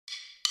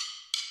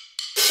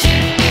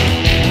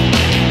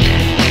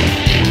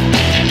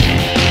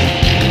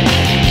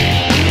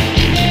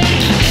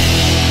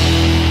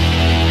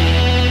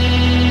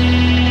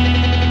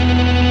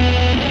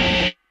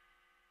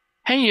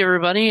Hey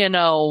everybody, and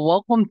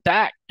welcome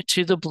back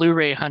to the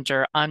Blu-ray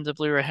Hunter. I'm the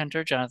Blu-ray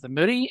Hunter, Jonathan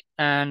Moody,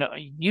 and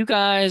you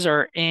guys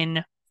are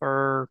in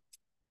for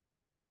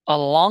a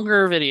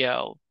longer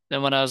video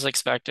than what I was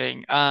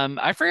expecting.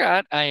 I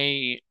forgot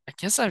I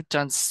guess I've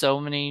done so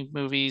many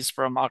movies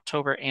from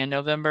October and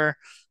November,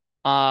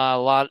 a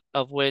lot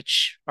of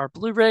which are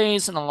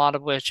Blu-rays, and a lot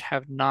of which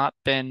have not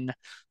been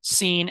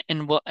seen,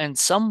 and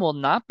some will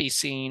not be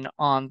seen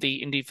on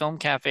the Indie Film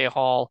Cafe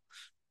haul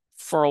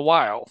for a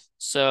while.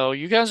 So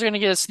you guys are gonna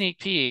get a sneak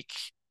peek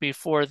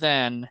before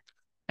then.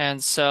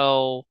 And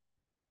so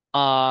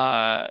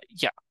yeah,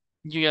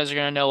 you guys are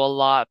gonna know a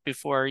lot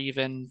before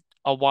even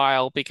a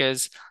while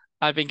because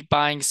I've been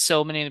buying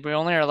so many. We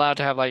only are allowed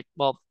to have we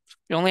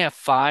only have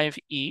five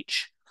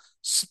each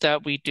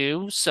that we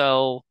do.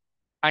 So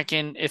I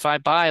can if I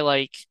buy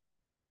like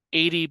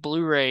 80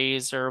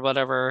 Blu-rays or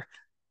whatever,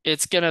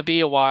 it's gonna be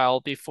a while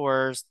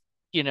before,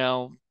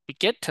 we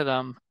get to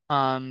them.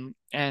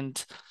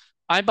 And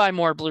I buy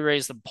more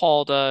Blu-rays than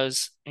Paul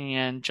does,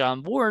 and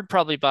John Ward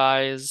probably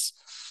buys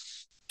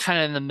kind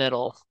of in the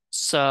middle.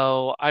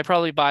 So I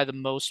probably buy the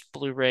most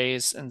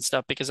Blu-rays and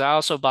stuff because I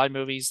also buy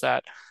movies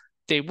that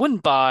they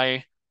wouldn't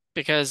buy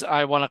because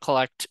I want to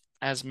collect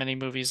as many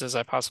movies as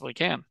I possibly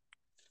can.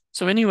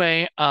 So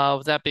anyway,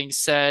 with that being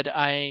said,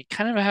 I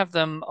kind of have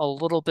them a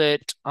little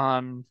bit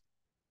done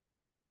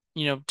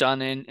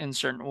in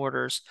certain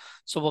orders.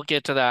 So we'll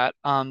get to that.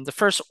 The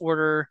first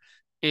order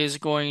is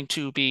going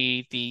to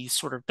be the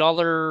sort of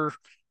dollar,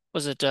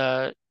 was it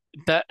be,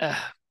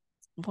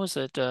 what was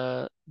it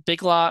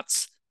Big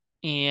Lots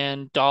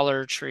and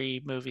Dollar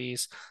Tree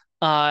movies.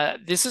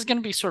 This is going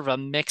to be sort of a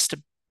mixed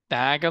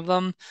bag of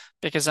them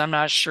because I'm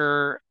not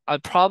sure. I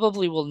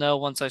probably will know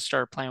once I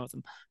start playing with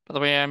them. By the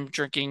way, I'm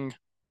drinking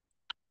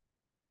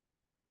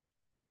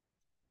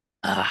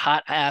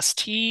hot ass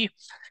tea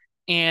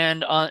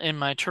and in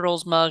my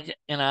turtles mug,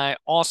 and I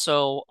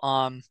also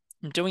am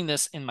doing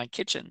this in my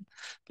kitchen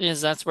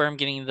because that's where I'm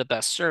getting the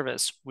best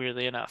service,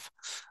 weirdly enough,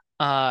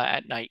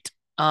 at night.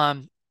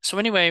 So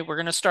anyway, we're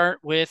gonna start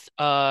with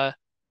the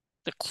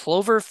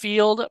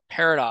Cloverfield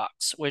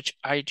Paradox, which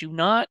I've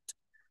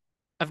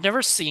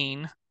never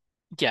seen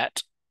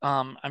yet.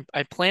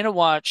 I plan to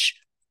watch.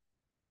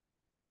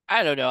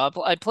 I don't know.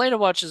 I plan to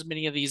watch as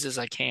many of these as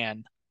I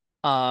can.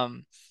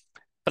 Um,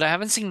 but I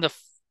haven't seen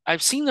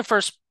I've seen the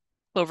first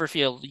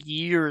Cloverfield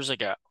years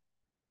ago.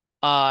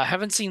 I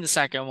haven't seen the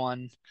second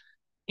one,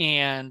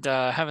 and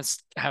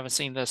haven't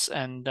seen this.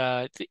 And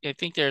I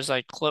think there's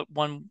like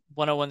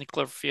 101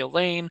 Cloverfield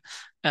Lane,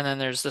 and then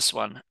there's this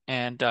one.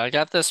 And I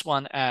got this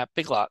one at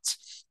Big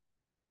Lots,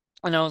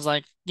 and I was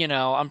like,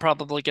 I'm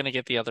probably gonna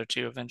get the other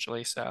two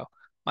eventually, so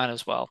might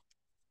as well.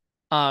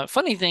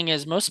 Funny thing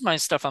is, most of my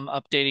stuff I'm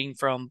updating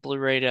from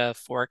Blu-ray to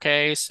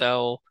 4K,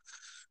 so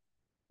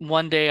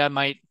one day I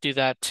might do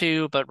that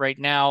too. But right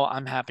now,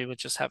 I'm happy with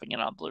just having it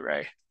on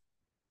Blu-ray.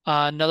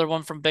 Another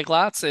one from Big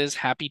Lots is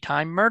Happy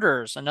Time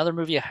Murders, another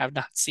movie I have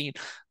not seen.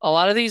 A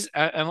lot of these,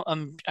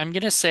 I'm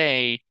gonna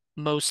say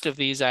most of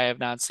these I have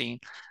not seen.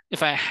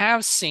 If I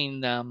have seen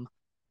them,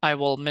 I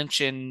will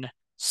mention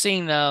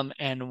seeing them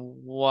and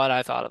what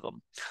I thought of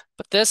them.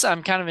 But this,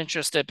 I'm kind of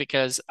interested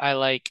because I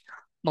like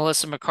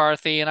Melissa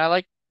McCarthy and I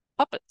like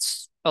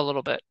puppets a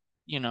little bit.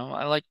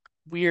 I like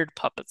weird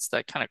puppets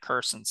that kind of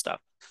curse and stuff.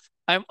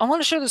 I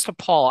want to show this to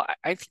Paul.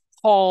 I think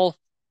Paul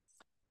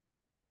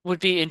would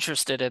be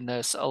interested in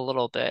this a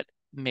little bit,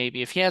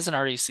 maybe if he hasn't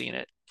already seen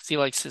it, because he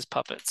likes his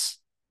puppets.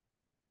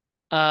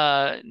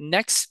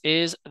 Next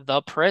is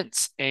The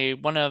Prince, a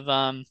one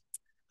of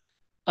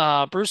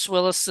Bruce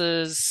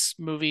Willis's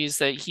movies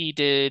that he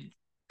did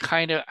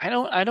kind of I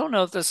don't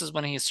know if this is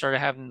when he started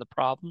having the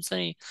problems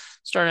and he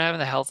started having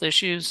the health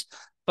issues,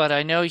 but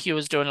I know he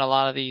was doing a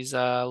lot of these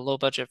low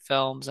budget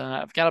films and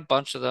I've got a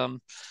bunch of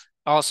them.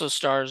 Also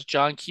stars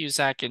John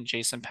Cusack and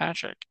Jason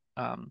Patric.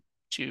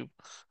 Two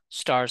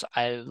stars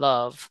I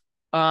love.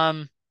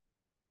 Um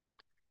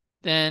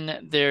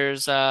then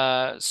there's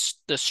The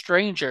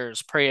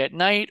Strangers Pray at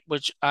Night,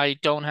 which I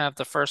don't have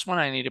the first one.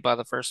 I need to buy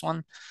the first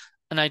one.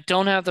 And I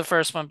don't have the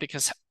first one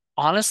because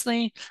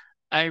honestly,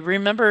 I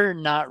remember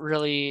not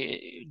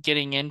really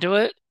getting into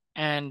it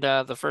and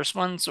the first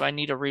one, so I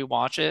need to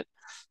rewatch it.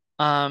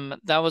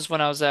 That was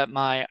when I was at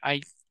my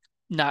I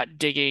not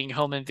digging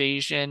home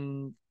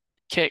invasion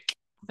kick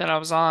that I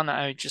was on.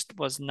 I just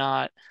was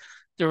not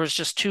there was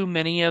just too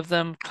many of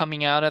them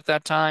coming out at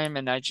that time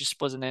and I just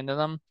wasn't into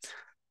them.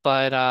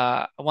 But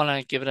I want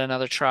to give it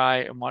another try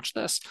and watch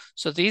this.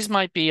 So these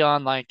might be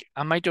on like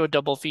I might do a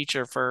double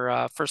feature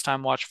for first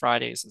time watch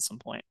Fridays at some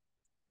point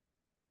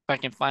if I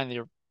can find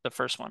the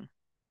first one.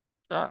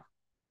 Ah.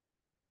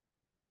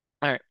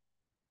 All right.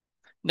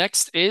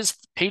 Next is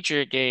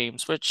Patriot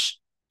Games, which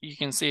you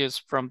can see is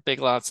from Big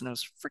Lots and it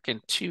was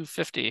freaking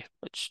 250,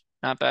 which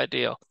not bad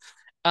deal.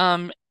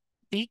 Um,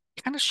 they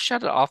kind of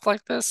shut it off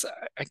like this.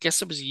 I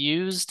guess it was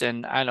used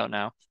and I don't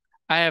know.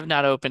 I have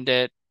not opened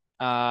it.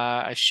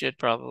 I should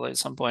probably at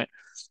some point.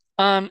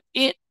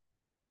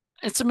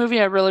 It's a movie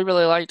I really,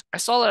 really liked. I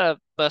saw it at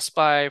Best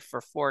Buy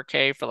for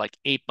 4K for like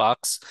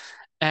 $8,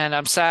 And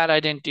I'm sad I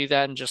didn't do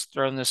that and just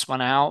thrown this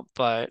one out,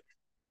 but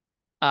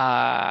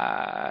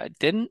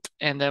didn't.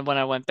 And then when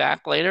I went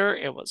back later,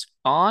 it was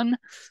gone.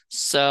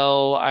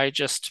 So I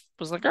just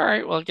was like, all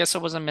right, well, I guess I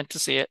wasn't meant to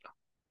see it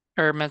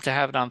or meant to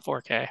have it on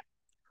 4K.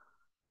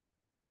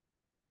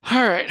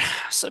 All right.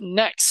 So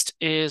next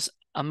is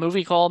a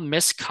movie called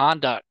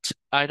Misconduct.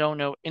 I don't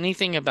know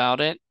anything about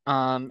it,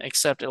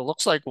 except it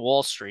looks like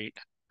Wall Street.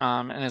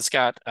 And it's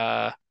got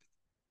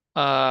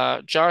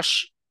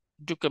Josh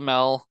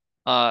Duhamel,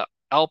 Al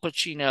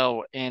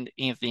Pacino, and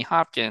Anthony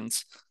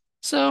Hopkins.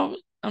 So,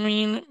 I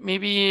mean,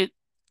 maybe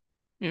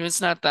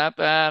it's not that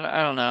bad.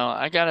 I don't know.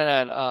 I got it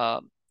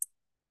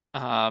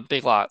at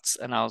Big Lots,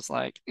 and I was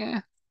like,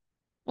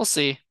 we'll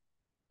see.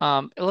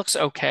 It looks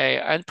okay.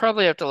 I'd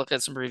probably have to look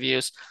at some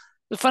reviews.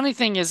 The funny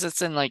thing is,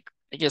 it's in like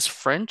I guess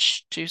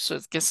French too, so I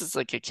guess it's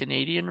like a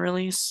Canadian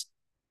release.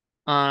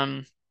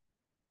 Um,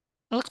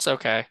 it looks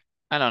okay.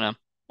 I don't know.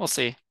 We'll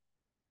see.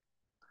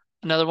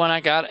 Another one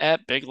I got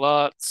at Big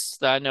Lots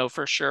that I know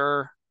for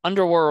sure.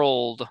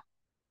 Underworld.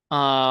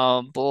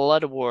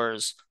 Blood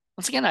Wars.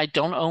 Once again, I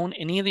don't own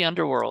any of the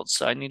Underworlds,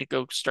 so I need to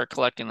go start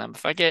collecting them.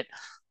 If I get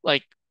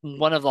like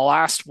one of the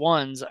last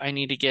ones, I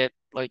need to get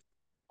like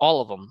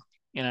all of them,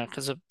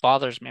 because it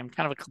bothers me. I'm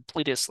kind of a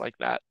completist like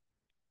that.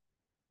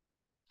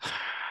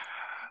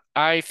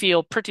 I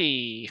Feel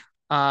Pretty,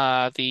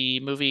 the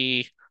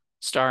movie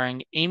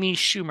starring Amy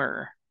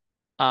Schumer.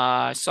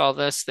 I saw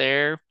this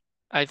there.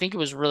 I think it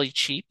was really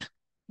cheap. It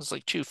was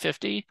like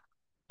 250.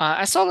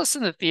 I saw this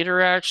in the theater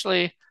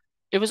actually.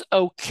 It was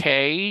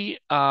okay.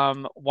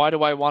 Why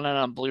do I want it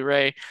on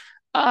Blu-ray?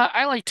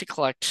 I like to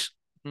collect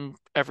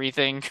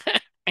everything,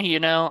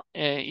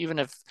 even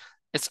if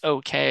it's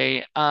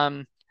okay.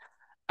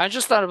 I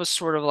just thought it was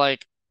sort of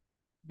like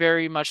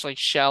very much like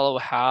Shallow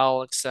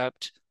Hal,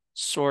 except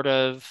sort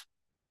of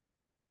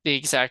the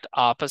exact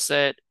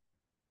opposite,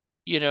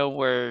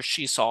 where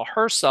she saw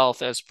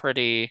herself as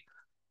pretty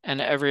and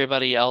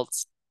everybody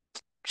else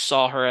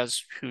saw her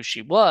as who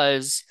she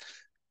was.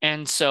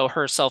 And so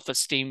her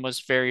self-esteem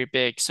was very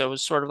big. So it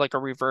was sort of like a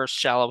reverse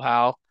Shallow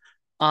Hal.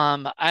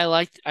 I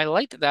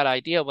liked that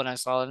idea when I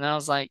saw it, and I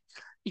was like,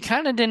 you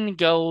kind of didn't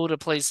go to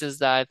places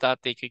that I thought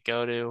they could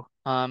go to.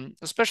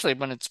 Especially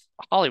when it's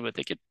Hollywood,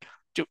 they could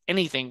do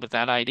anything with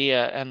that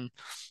idea, and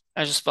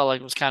I just felt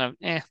like it was kind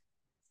of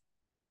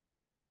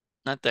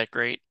not that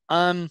great.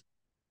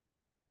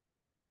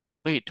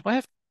 Wait, do I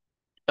have?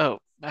 Oh,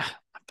 I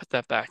put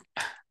that back.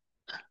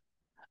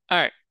 All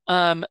right.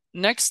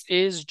 Next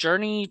is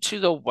Journey to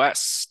the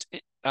West.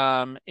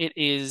 It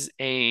is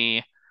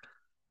a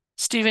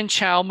Stephen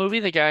Chow movie,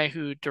 the guy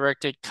who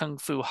directed Kung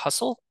Fu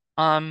Hustle.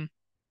 I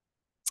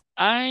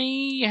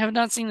have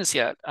not seen this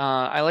yet.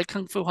 I like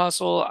Kung Fu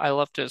Hustle. I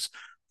loved his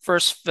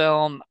first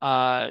film,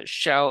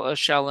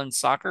 Shaolin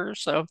Soccer.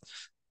 So I'm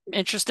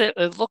interested.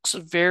 It looks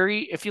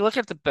if you look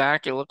at the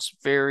back, it looks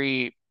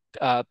very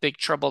Big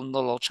Trouble in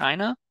Little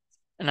China,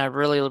 and I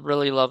really,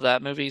 really love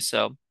that movie.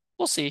 So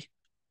we'll see.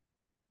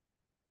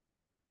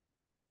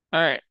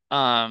 All right.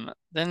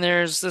 Then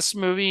there's this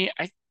movie.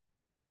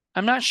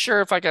 I'm not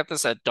sure if I got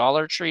this at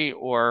Dollar Tree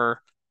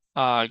or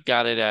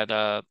got it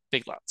at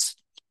Big Lots.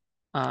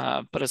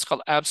 But it's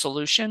called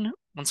Absolution.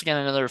 Once again,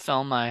 another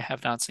film I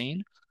have not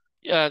seen.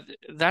 Yeah,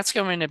 that's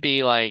going to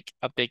be like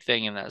a big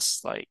thing in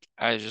this. Like,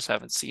 I just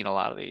haven't seen a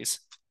lot of these.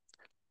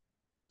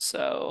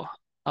 So,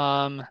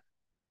 um,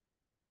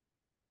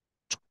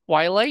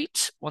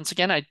 Twilight. Once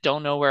again, I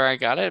don't know where I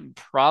got it.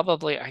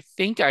 Probably, I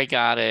think I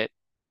got it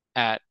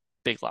at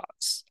Big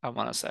Lots, I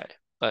want to say,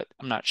 but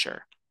I'm not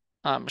sure.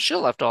 She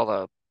left all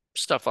the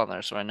stuff on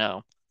there, so I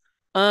know.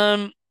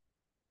 Um,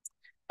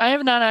 I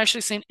have not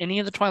actually seen any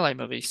of the Twilight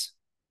movies.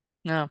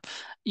 No,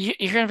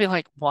 you're gonna be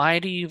like, why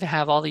do you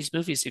have all these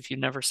movies if you've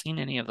never seen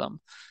any of them?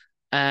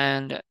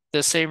 And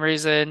the same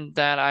reason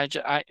that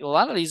a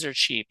lot of these are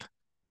cheap.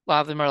 A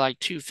lot of them are like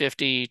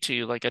 250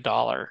 to like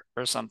 $1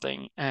 or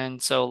something.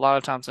 And so a lot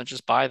of times I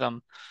just buy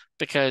them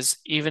because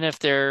even if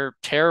they're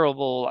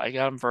terrible, I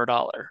got them for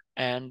 $1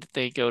 and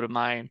they go to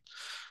my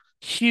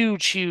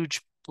huge,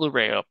 huge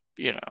Blu-ray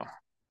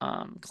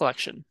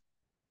collection.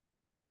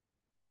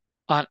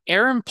 An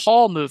Aaron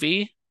Paul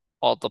movie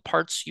called The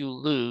Parts You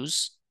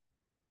Lose.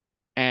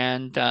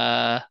 And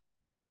yeah,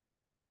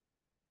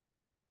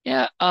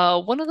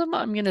 one of them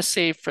I'm gonna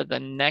save for the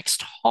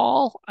next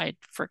haul. I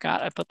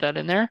forgot I put that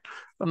in there.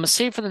 I'm gonna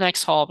save for the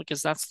next haul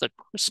because that's the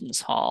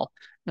Christmas haul.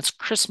 It's a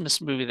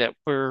Christmas movie that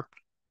we're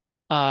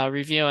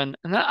reviewing,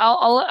 and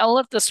I'll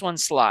let this one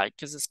slide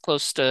because it's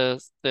close to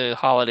the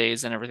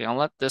holidays and everything. I'll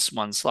let this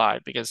one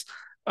slide because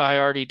I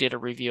already did a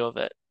review of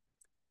it.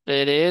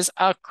 It is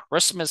A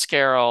Christmas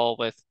Carol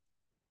with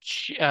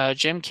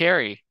Jim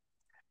Carrey,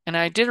 and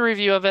I did a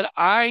review of it.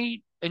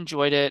 I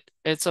enjoyed it.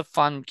 It's a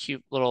fun,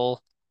 cute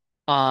little.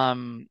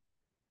 Um,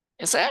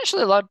 it's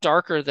actually a lot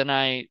darker than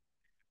I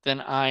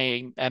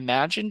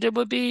imagined it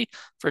would be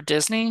for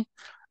Disney.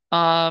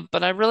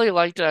 But I really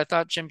liked it. I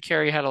thought Jim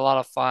Carrey had a lot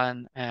of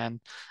fun, and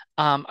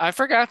I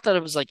forgot that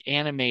it was like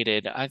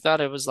animated. I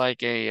thought it was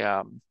like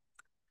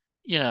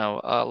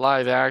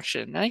live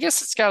action. And I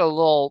guess it's got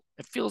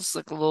it feels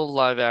like a little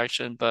live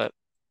action, but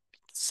you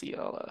can see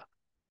all the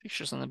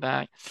pictures on the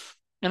back.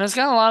 And it's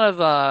got a lot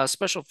of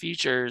special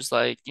features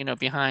like,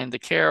 behind the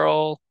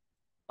carol,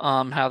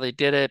 how they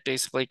did it,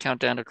 basically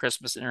Countdown to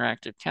Christmas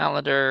interactive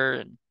calendar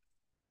and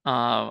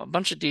a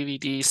bunch of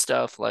DVD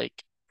stuff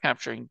like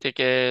capturing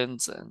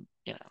Dickens and.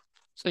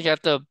 So you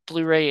got the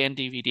Blu-ray and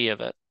DVD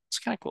of it. It's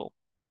kind of cool.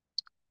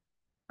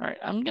 All right,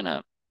 I'm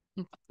gonna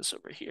put this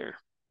over here.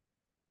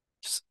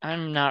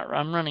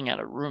 I'm running out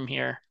of room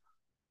here.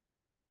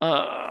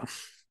 Uh,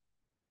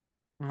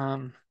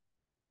 um,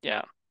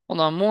 yeah.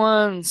 Hold on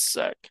one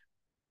sec.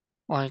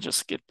 While I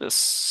just get this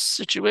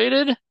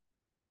situated.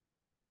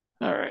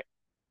 All right.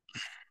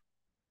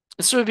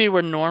 This would be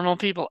where normal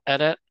people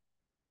edit,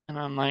 and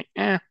I'm like,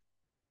 eh.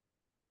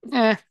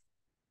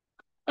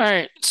 All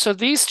right. So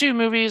these two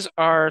movies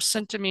are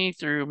sent to me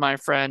through my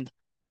friend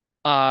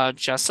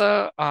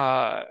Jessa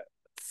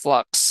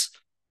Flux.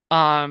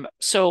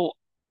 So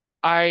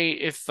I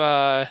if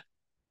a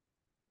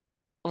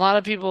lot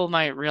of people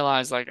might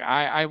realize like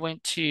I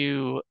went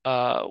to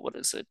what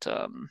is it?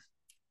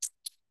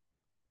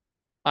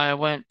 I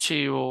went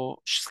to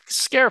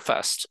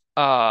Scarefest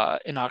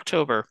in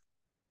October.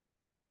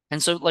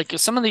 And so like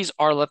some of these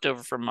are left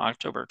over from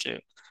October too.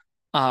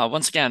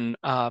 Once again,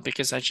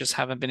 because I just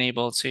haven't been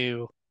able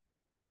to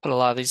put a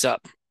lot of these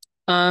up.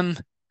 Um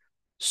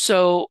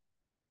so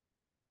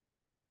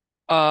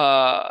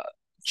uh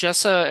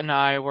Jessa and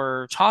I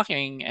were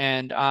talking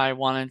and I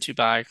wanted to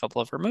buy a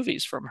couple of her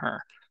movies from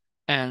her.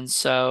 And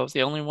so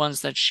the only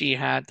ones that she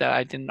had that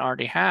I didn't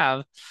already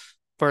have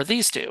were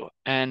these two.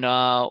 And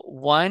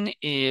one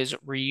is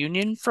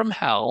Reunion from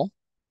Hell.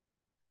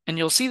 And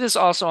you'll see this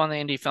also on the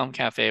Indie Film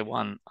Cafe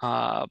one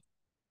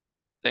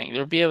thing.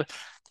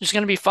 There's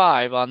going to be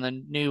five on the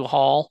new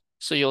haul,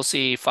 so you'll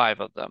see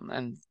five of them,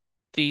 and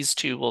these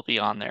two will be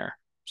on there.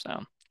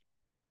 So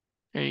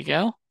there you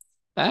go.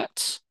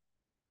 That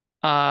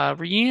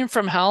Reunion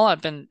from Hell,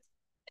 I've been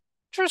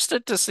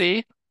interested to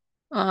see.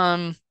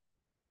 Um,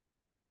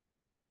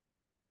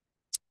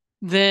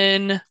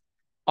 then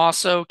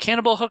also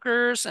Cannibal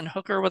Hookers and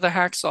Hooker with a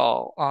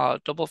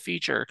Hacksaw, double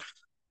feature,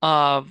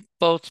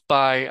 both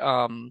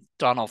by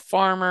Donald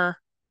Farmer.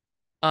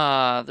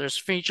 There's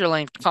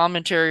feature-length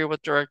commentary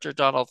with director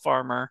Donald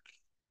Farmer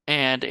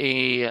and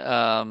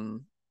I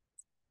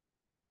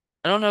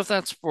don't know if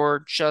that's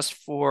for just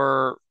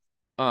for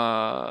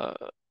uh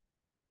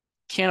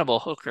Cannibal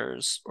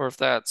Hookers or if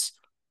that's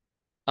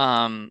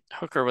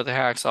Hooker with a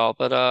Hacksaw,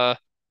 but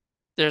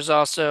there's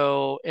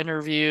also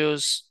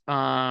interviews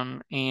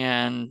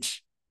and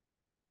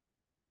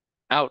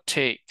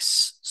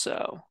outtakes.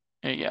 So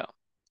there you go.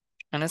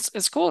 And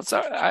it's cool.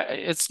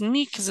 It's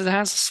neat because it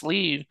has a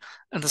sleeve,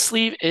 and the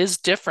sleeve is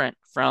different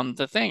from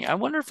the thing. I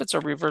wonder if it's a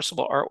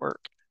reversible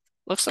artwork.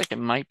 Looks like it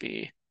might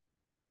be.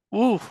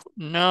 Ooh,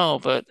 no,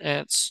 but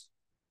it's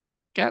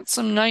got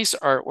some nice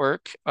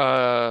artwork.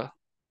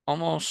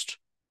 Almost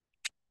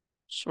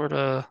sort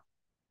of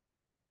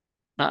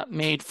not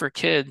made for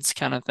kids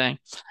kind of thing.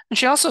 And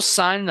she also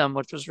signed them,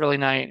 which was really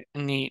nice,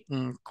 neat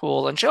and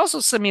cool. And she also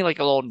sent me like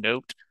a little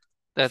note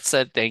that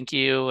said thank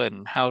you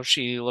and how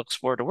she looks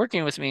forward to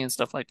working with me and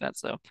stuff like that.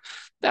 So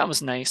that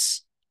was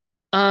nice.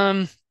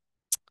 Um,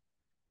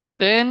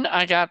 then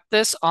I got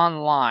this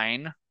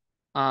online.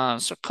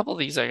 So a couple of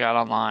these I got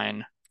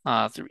online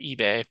through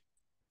eBay.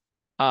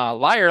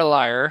 Liar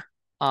Liar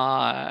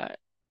uh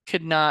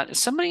could not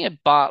somebody had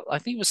bought, I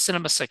think it was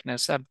Cinema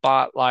Sickness had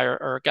bought Liar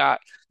or got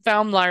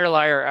found Liar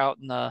Liar out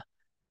in the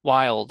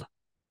wild.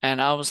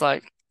 And I was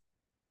like,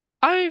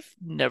 I've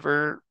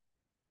never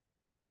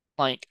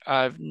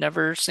I've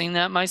never seen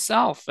that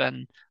myself.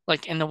 And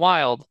like in the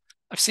wild,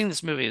 I've seen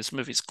this movie. This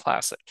movie's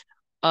classic.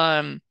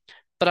 Um,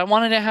 but I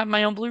wanted to have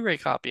my own Blu-ray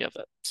copy of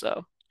it.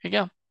 So here you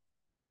go.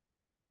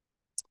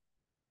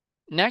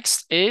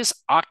 Next is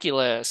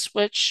Oculus,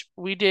 which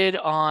we did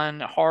on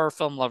Horror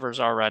Film Lovers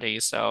already,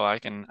 so I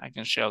can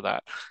show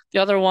that. The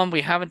other one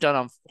we haven't done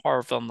on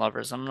Horror Film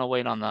Lovers. I'm gonna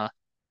wait on the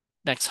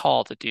next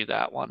haul to do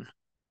that one.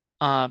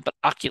 But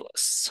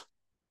Oculus.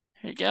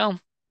 Here you go.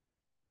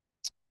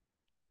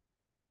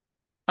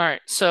 All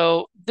right,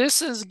 so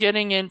this is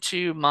getting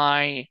into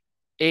my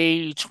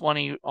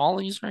A20. All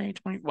these are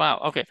A20. Wow,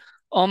 okay.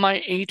 All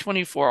my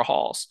A24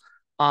 hauls.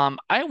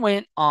 I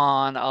went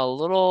on a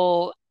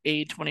little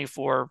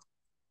A24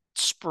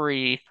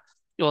 spree.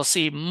 You'll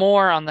see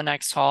more on the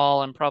next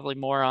haul and probably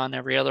more on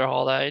every other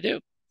haul that I do.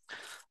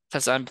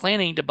 Because I'm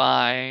planning to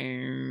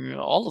buy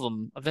all of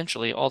them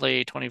eventually, all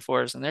the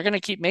A24s, and they're going to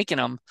keep making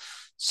them.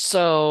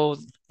 So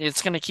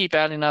it's going to keep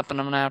adding up, and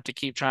I'm going to have to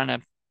keep trying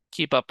to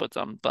keep up with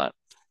them. But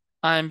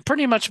I'm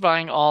pretty much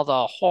buying all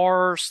the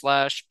horror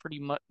slash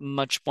pretty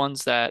much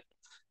ones that,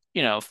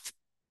 you know,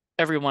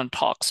 everyone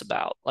talks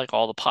about, like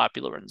all the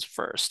popular ones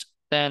first.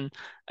 Then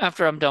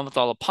after I'm done with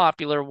all the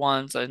popular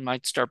ones, I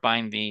might start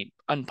buying the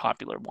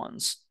unpopular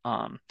ones,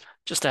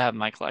 just to have in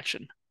my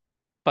collection.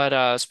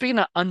 But speaking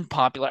of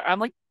unpopular, I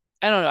don't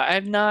know, I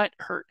have not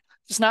heard,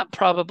 it's not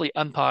probably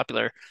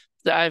unpopular.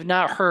 I've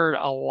not heard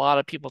a lot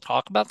of people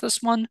talk about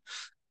this one.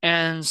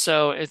 And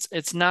so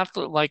it's not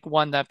like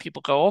one that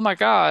people go, "Oh my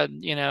God,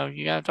 you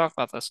got to talk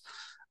about this."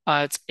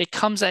 It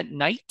comes at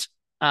night.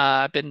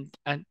 I'm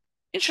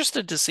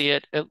interested to see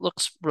it. It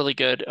looks really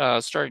good.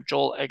 Starring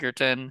Joel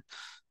Egerton,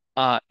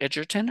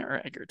 Edgerton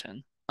or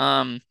Egerton,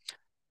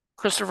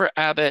 Christopher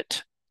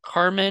Abbott,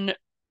 Carmen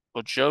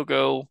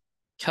Ojogo,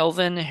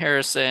 Kelvin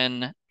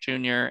Harrison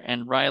Jr.,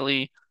 and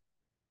Riley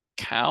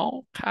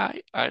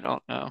Kai. I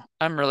don't know.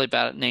 I'm really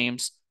bad at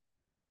names.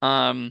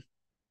 Um,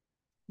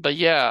 but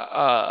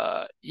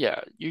yeah,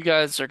 yeah, you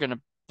guys are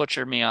gonna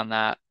butcher me on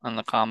that on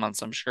the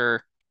comments, I'm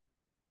sure.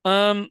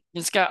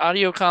 It's got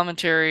audio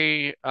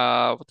commentary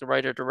with the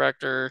writer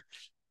director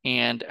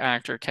and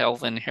actor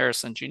Kelvin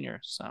Harrison Jr.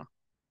 So there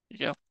you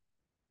go.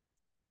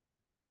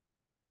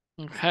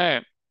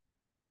 Okay.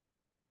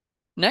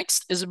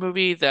 Next is a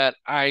movie that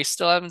I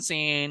still haven't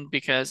seen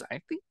because I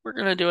think we're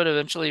gonna do it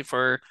eventually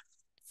for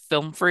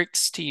Film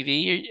Freaks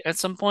TV at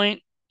some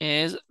point,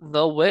 is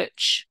The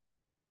Witch.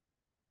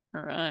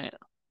 All right.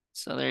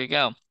 So there you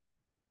go.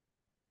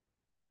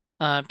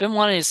 I've been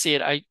wanting to see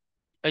it. I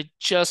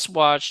just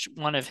watched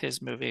one of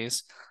his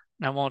movies,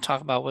 and I won't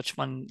talk about which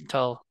one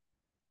until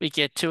we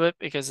get to it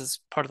because it's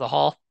part of the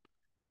haul.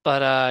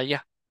 But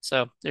yeah.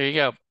 So there you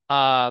go.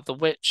 The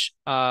Witch,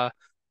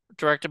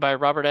 directed by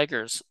Robert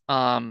Eggers,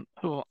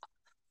 who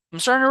I'm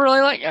starting to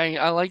really like.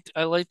 I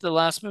liked the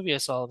last movie I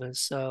saw of his,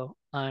 so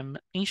I'm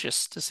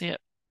anxious to see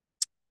it.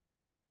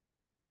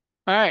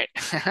 All right.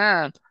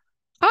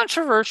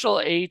 Controversial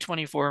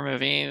A24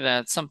 movie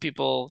that some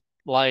people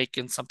like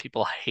and some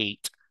people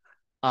hate.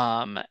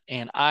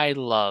 And I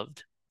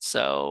loved.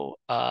 So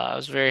I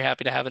was very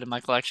happy to have it in my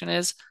collection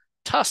is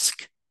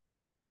Tusk.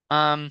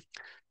 Um,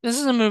 this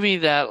is a movie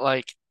that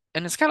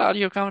and it's got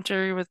audio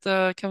commentary with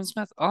Kevin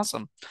Smith.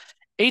 Awesome.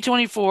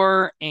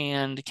 A24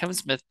 and Kevin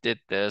Smith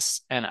did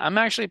this, and I'm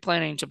actually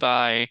planning to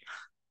buy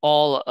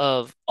all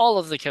of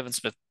the Kevin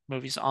Smith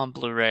movies on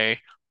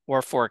Blu-ray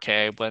or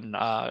 4K when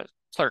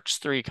Clerks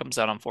 3 comes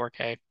out on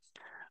 4K.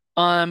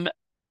 Um,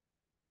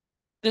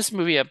 this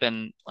movie I've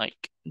been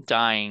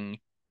dying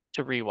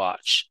to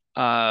rewatch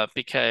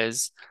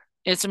because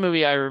it's a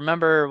movie I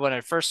remember when I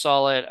first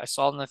saw it. I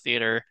saw it in the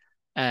theater,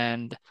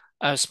 and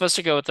I was supposed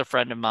to go with a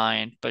friend of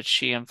mine, but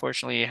she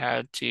unfortunately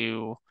had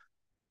to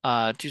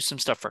do some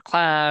stuff for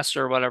class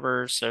or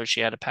whatever, so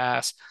she had to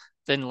pass.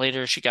 Then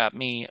later she got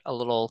me a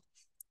little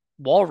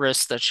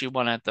walrus that she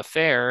won at the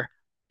fair,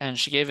 and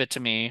she gave it to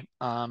me.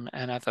 And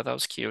I thought that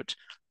was cute,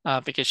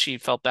 because she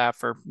felt bad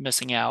for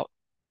missing out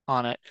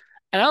on it.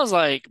 And I was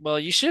like, well,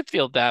 you should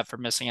feel bad for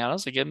missing out. It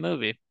was a good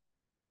movie.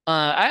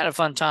 I had a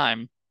fun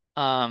time.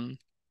 Um,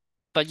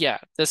 but yeah,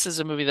 this is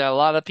a movie that a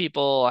lot of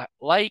people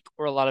like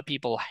or a lot of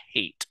people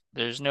hate.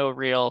 There's no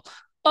real,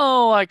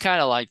 oh, I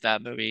kind of like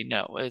that movie.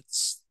 No,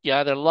 it's you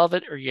either love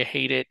it or you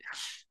hate it.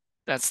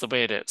 That's the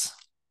way it is.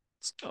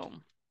 So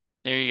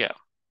there you go.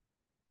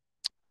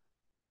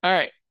 All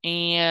right.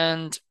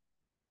 And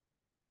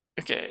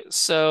okay,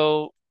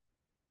 so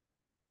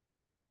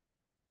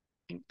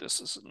I think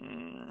this is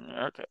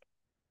okay.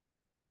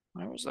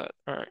 Where was that?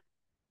 All right.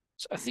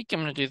 So I think I'm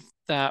gonna do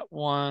that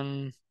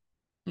one.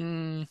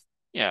 Mm,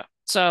 yeah.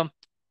 So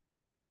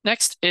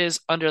next is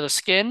Under the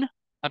Skin.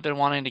 I've been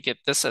wanting to get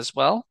this as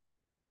well.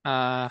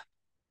 Uh,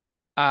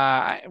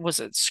 was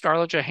it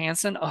Scarlett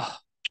Johansson? Oh,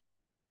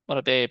 what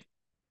a babe.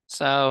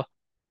 So,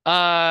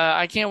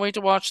 I can't wait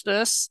to watch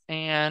this,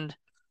 and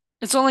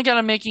it's only got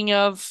a making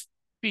of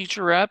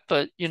featurette,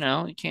 but you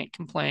can't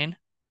complain.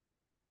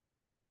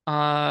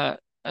 Uh,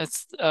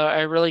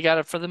 I really got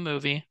it for the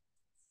movie.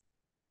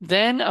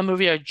 Then a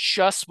movie I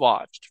just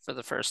watched for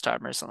the first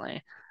time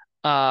recently,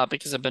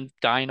 because I've been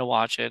dying to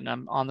watch it, and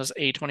I'm on this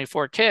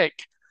A24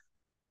 kick.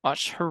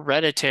 Watched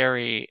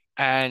Hereditary,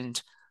 and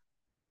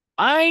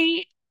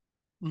I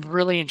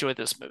really enjoyed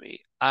this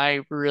movie.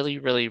 I really,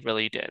 really,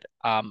 really did.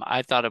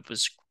 I thought it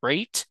was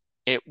great.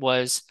 It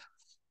was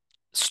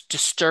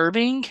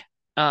disturbing,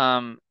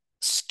 um,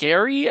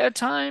 scary at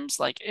times.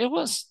 It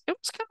was kind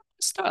of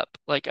messed up.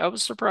 Like I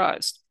was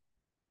surprised.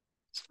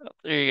 So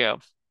there you go.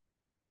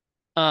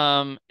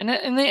 And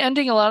the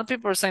ending, a lot of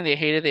people are saying they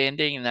hated the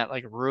ending and that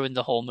ruined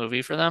the whole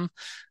movie for them.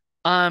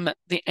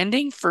 The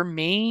ending for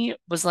me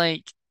was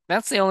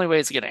that's the only way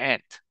it's gonna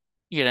end.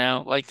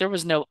 Like there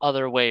was no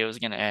other way it was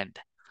gonna end.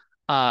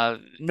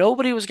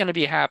 Nobody was gonna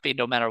be happy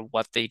no matter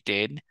what they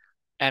did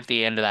at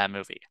the end of that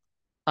movie.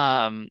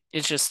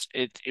 It's just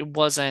it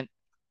wasn't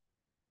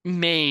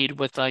made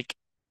with to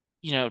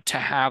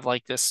have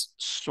this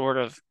sort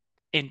of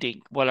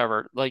ending,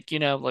 whatever.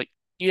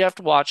 You have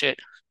to watch it.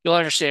 You'll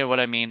understand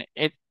what I mean.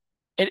 It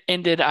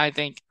ended, I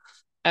think,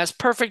 as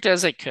perfect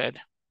as it could.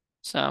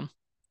 So I'm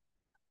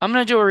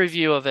gonna do a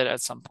review of it at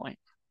some point.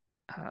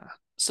 Uh,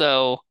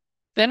 so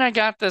then I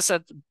got this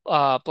at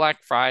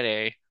Black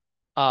Friday,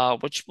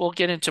 which we'll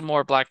get into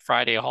more Black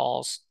Friday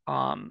hauls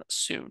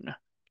soon.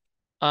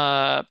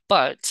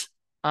 But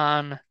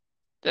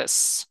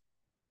this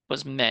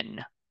was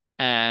Men,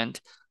 and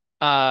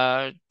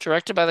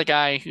directed by the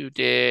guy who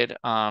did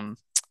what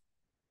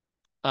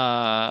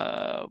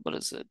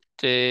is it?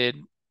 Did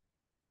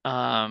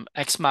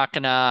Ex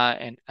Machina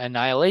and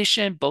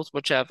Annihilation, both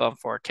which have on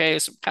 4K.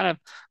 So I'm kind of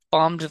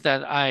bummed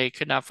that I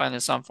could not find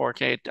this on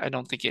 4K. I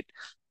don't think it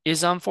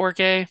is on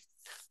 4K.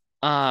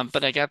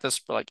 But I got this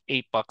for like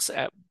 $8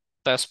 at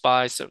Best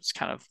Buy, so it's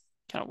kind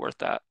of worth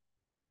that.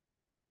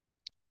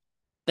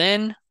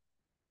 Then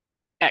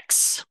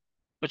X,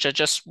 which I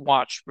just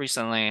watched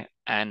recently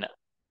and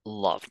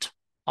loved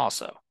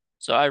also.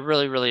 So I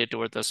really, really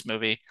adored this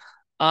movie.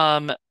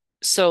 Um,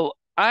 so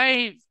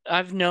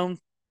I've known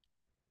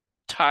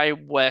Ty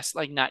West,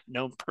 like not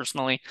known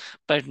personally,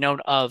 but I've known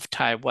of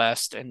Ty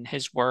West and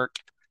his work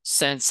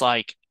since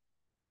like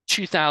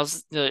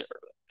 2000,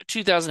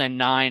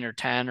 2009 or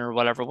 10 or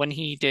whatever, when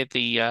he did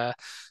the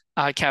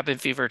Cabin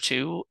Fever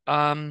 2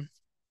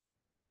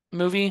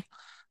 movie.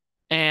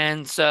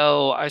 And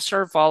so I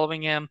started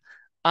following him.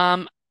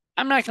 Um,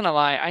 I'm not gonna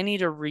lie, I need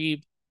to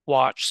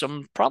re-watch, so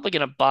I'm probably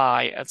gonna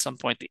buy at some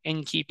point The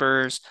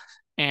Innkeepers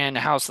and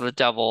House of the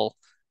Devil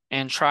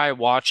and try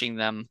watching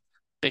them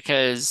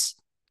because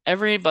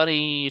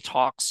everybody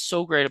talks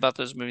so great about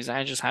those movies.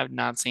 I just have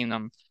not seen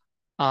them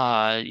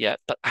yet.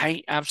 But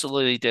I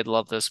absolutely did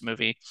love this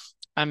movie.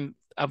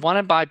 I want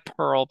to buy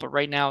Pearl, but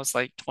right now it's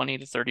like 20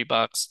 to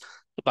 $30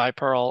 to buy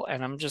Pearl,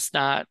 and I'm just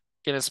not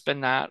gonna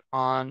spend that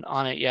on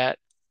it yet.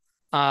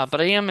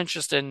 But I am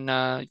interested in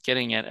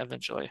getting it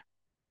eventually.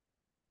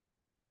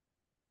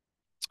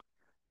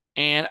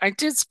 And I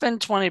did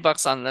spend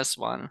 $20 on this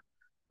one,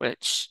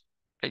 which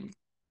I,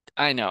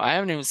 I know I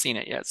haven't even seen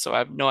it yet, so I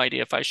have no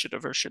idea if I should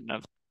have or shouldn't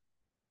have.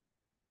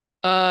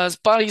 It's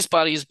Bodies,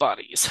 Bodies,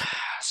 Bodies,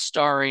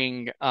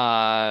 starring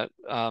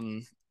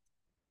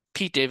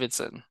Pete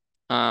Davidson.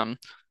 Um,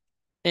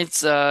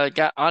 it's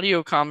got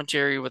audio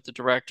commentary with the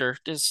director.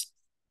 Does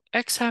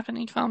X have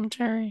any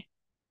commentary?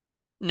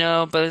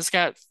 No, but it's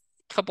got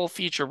a couple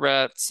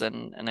featurettes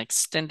and an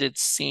extended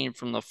scene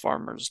from The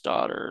Farmer's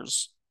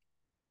Daughters.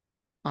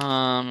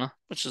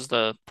 Which is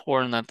the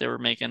porn that they were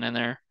making in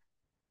there.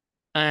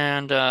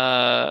 And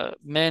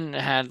Men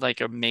had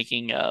like a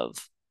making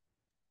of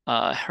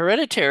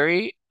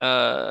Hereditary.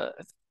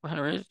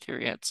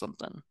 Hereditary had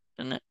something,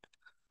 didn't it?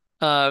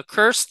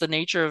 Curse, the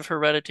nature of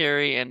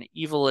Hereditary, and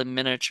Evil in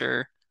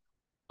Miniature.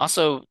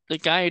 Also, the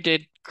guy who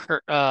did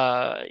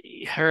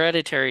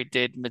Hereditary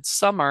did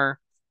Midsummer,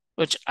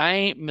 which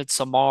I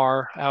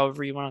Midsommar,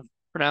 however you want to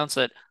pronounce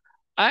it.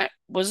 I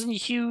wasn't a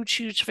huge,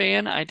 huge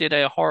fan. I did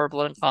a horror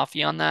blood and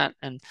coffee on that,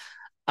 and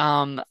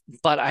um,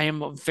 but I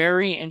am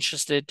very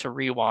interested to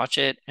rewatch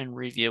it and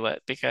review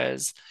it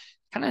because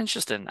kind of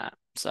interested in that.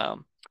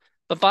 So,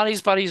 but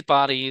Bodies, Bodies,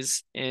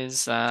 Bodies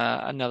is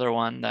another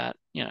one that,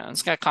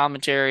 it's got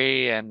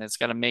commentary and it's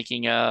got a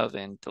making of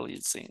and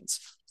deleted scenes.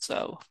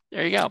 So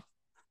there you go.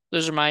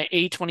 Those are my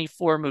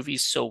A24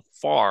 movies so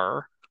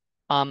far.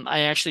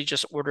 I actually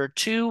just ordered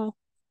two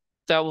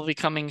that will be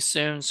coming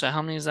soon. So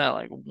how many is that?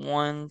 Like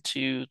one,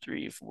 two,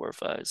 three, four,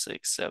 five,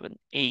 six, seven,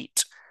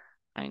 eight,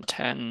 nine,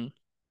 10.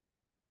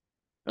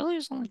 Really?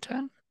 It's only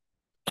 10?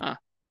 Huh.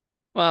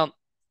 Well,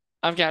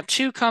 I've got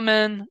two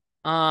coming.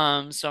 So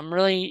I'm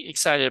really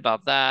excited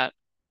about that.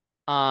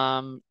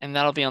 And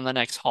that'll be on the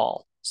next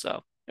haul.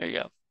 So there you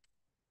go.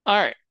 All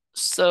right.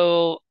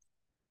 So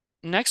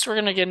next we're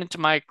gonna get into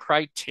my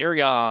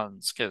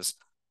Criterions because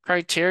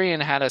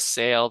Criterion had a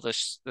sale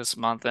this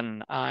month,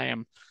 and I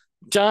am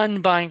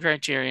done buying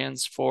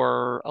Criterions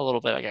for a little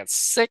bit. I got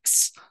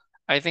six.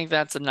 I think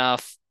that's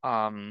enough.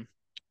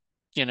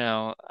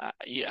 Yeah,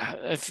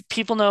 if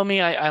people know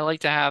me, I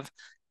like to have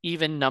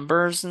even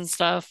numbers and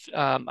stuff.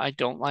 I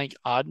don't like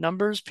odd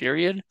numbers,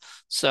 period.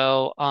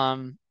 So,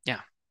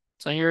 yeah.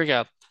 So here we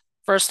go.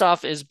 First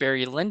off is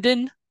Barry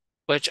Lyndon,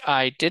 which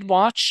I did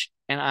watch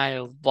and I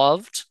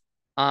loved.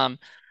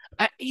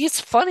 It's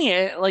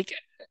funny, like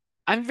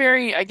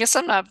I guess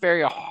I'm not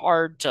very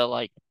hard to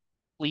like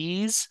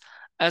please.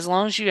 As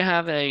long as you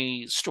have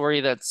a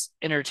story that's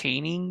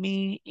entertaining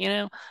me,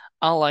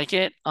 I'll like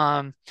it.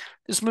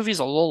 This movie's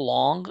a little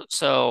long,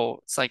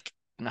 so it's like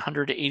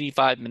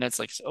 185 minutes,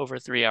 like it's over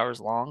 3 hours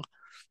long.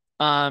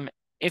 Um,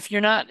 if you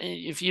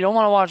don't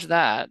want to watch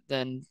that,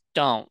 then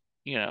don't.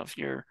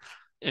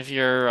 If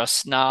you're a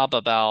snob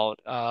about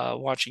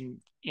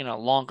watching,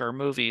 longer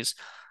movies,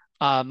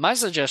 my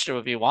suggestion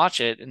would be watch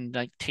it and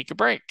like take a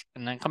break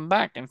and then come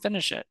back and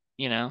finish it.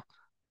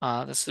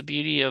 That's the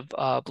beauty of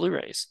Blu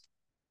Rays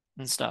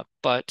and stuff.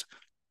 But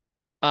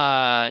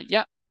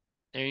yeah,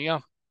 there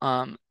you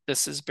go.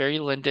 This is Barry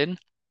Lyndon.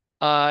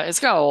 It's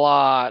got a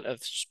lot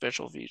of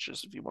special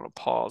features if you want to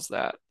pause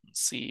that and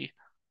see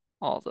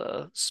all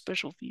the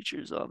special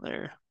features on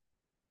there.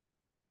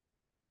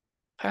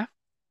 Okay.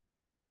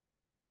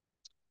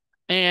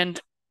 And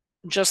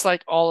just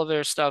like all of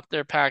their stuff,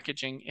 their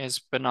packaging is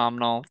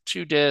phenomenal.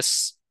 Two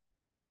discs,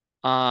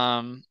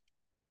 um,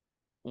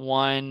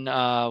 one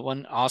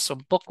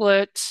awesome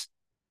booklet,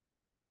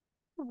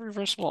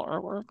 reversible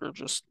artwork, or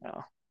just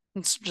no.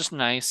 It's just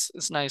nice.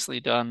 It's nicely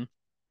done.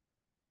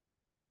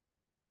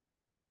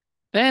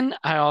 Then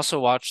I also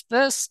watched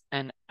this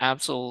and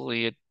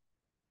absolutely,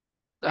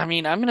 I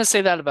mean, I'm gonna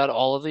say that about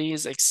all of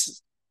these.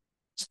 There's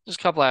a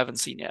couple I haven't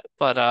seen yet,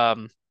 but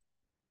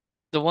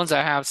the ones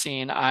I have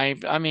seen, I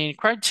mean,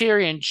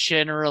 Criterion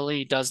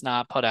generally does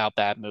not put out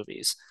bad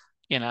movies.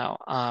 You know,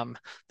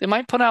 they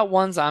might put out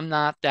ones I'm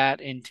not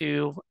that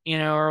into,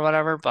 or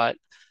whatever, but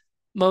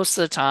most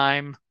of the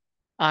time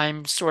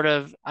I'm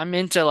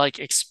into like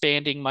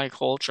expanding my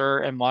culture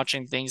and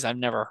watching things I've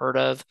never heard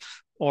of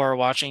or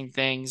watching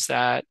things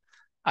that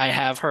I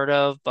have heard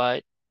of,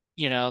 but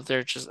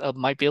they're just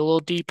might be a little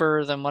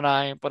deeper than what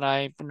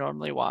I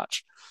normally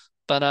watch.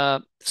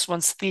 But this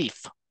one's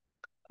Thief,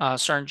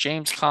 starring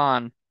James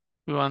Caan,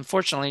 who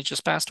unfortunately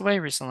just passed away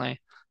recently.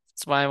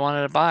 That's why I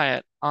wanted to buy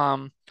it.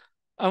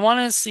 I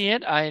wanted to see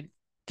it. I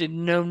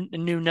didn't know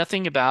knew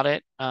nothing about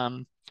it.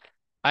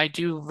 I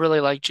do really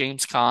like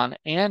James Caan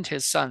and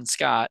his son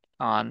Scott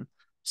Caan,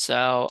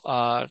 so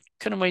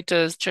couldn't wait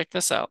to check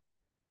this out.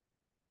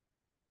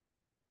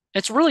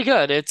 It's really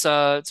good. It's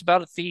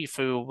about a thief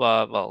who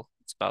well,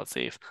 it's about a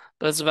thief,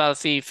 but it's about a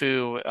thief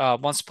who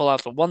wants to pull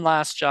out the one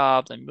last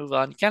job, then move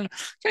on. Kind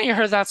of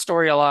heard that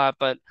story a lot,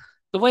 but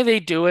the way they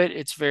do it,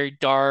 it's very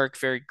dark,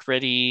 very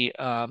gritty,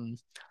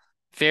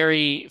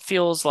 very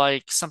feels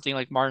like something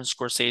like Martin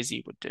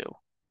Scorsese would do.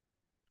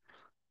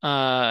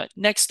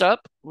 Next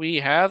up, we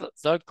have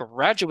The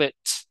Graduate.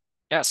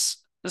 Yes,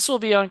 this will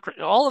be on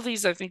all of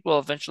these. I think will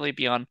eventually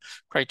be on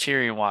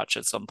Criterion Watch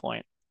at some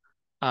point.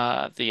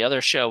 The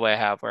other show I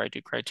have where I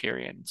do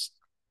Criterions.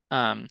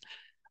 Um,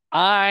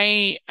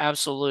 I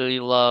absolutely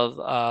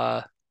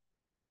love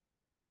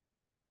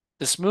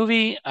this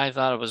movie. I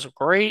thought it was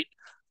great.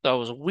 Thought it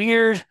was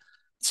weird.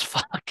 It's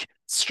fuck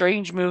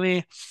strange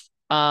movie.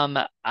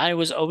 I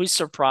was always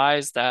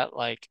surprised that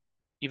like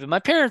even my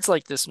parents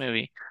like this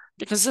movie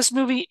because this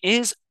movie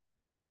is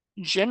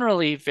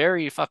generally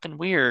very fucking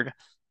weird.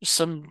 There's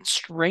some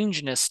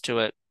strangeness to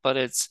it, but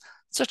it's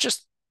such a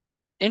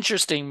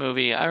interesting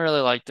movie. I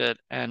really liked it,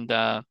 and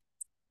there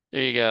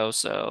you go.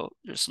 So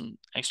there's some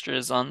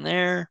extras on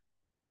there,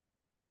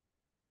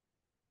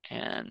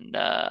 and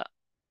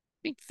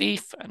Big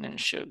Thief. I didn't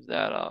show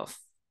that off.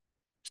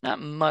 There's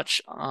not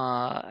much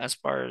as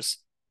far as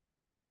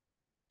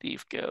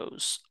Thief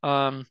goes.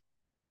 I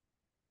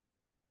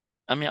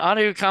mean,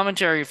 audio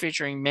commentary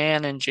featuring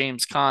Mann and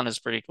James Caan is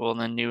pretty cool, and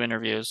then new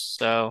interviews.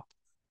 So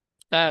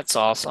that's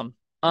awesome.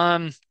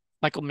 Um,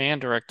 Michael Mann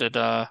directed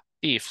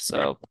Thief,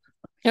 so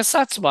I guess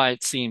that's why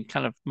it seemed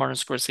kind of Martin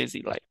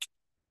Scorsese like.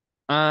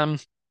 Um,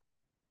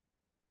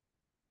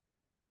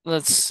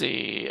 let's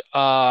see.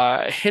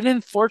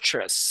 Hidden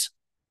Fortress.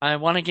 I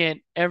want to get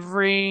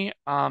every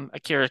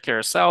Akira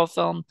Kurosawa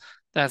film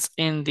that's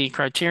in the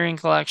Criterion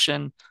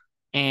Collection.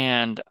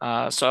 And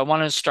so I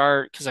want to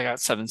start because I got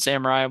Seven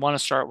Samurai. I want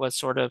to start with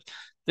sort of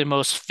the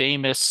most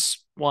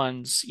famous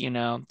ones,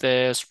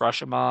 this,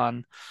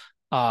 Rashomon,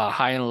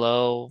 High and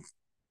Low,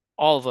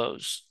 all of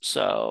those.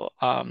 So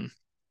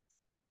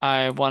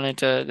I wanted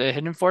to the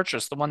Hidden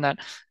Fortress, the one that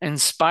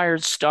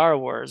inspired Star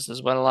Wars,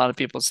 is what a lot of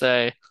people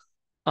say.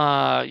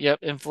 Yep,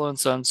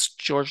 influence on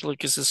George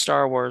Lucas's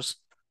Star Wars.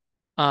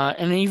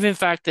 And even in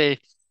fact,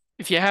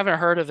 if you haven't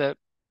heard of it,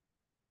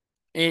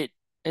 it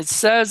it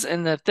says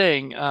in the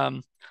thing,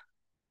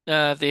 the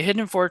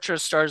Hidden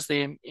Fortress stars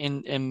the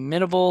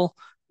inimitable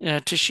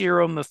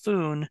Toshiro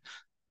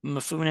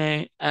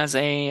Mifune as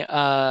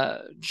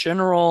a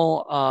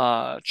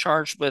general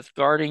charged with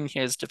guarding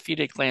his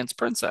defeated clan's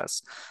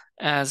princess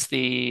as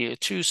the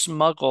two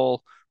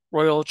smuggle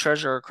royal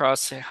treasure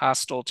across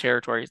hostile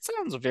territory. It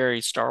sounds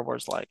very Star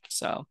Wars-like.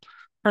 So,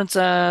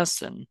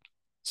 princess and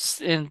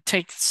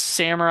take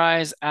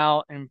samurais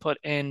out and put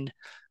in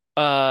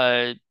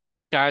uh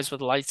guys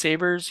with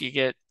lightsabers. You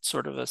get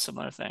sort of a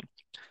similar thing.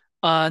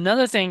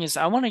 Another thing is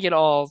I want to get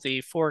all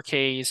the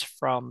 4Ks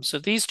from, so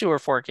these two are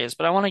 4Ks,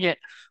 but I want to get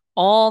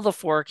all the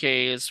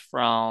 4Ks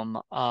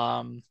from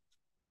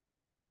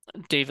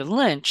David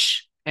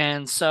Lynch.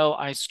 And so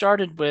I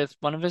started with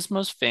one of his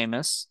most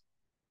famous,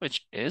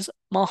 which is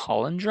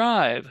Mulholland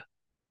Drive.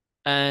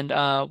 And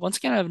once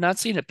again, I have not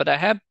seen it, but I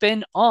have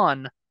been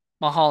on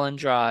Mulholland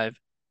Drive,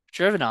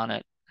 driven on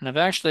it, and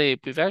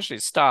we've actually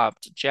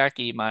stopped.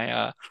 Jackie,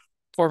 my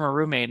former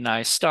roommate, and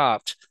I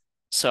stopped.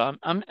 So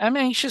I'm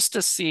anxious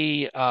to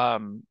see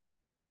I'm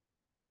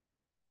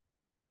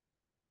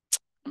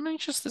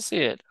anxious to see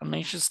it. I'm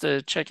anxious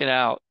to check it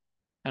out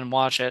and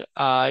watch it.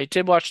 I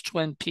did watch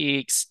Twin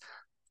Peaks,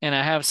 and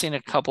I have seen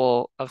a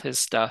couple of his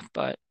stuff,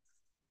 but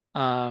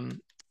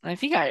I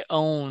think I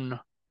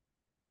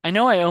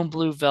know I own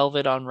Blue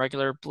Velvet on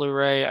regular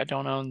Blu-ray. I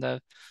don't own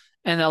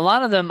and a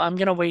lot of them I'm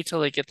gonna wait till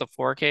they get the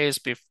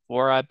 4Ks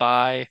before I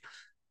buy,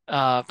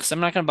 because I'm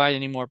not gonna buy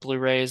any more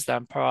Blu-rays that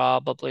I'm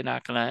probably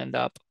not gonna end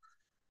up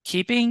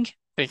keeping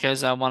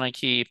because I want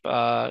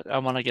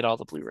to get all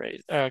the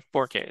Blu-rays,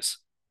 4Ks.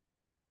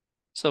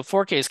 So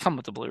 4Ks come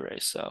with the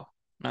Blu-rays, so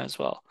might as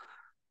well.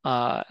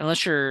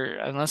 Unless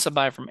I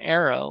buy from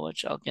Arrow,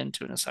 which I'll get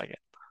into in a second.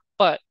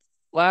 But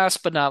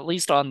last but not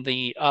least on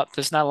the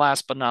this not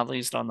last but not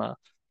least on the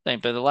thing,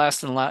 but the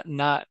last and la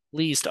not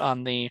least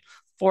on the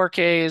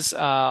 4Ks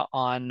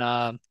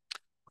on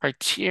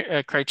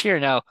Criteria.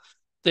 Now,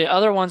 The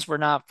other ones were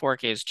not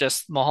 4Ks,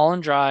 just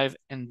Mulholland Drive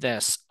and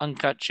this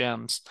Uncut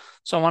Gems.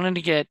 So I wanted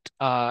to get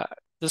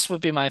this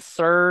would be my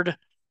third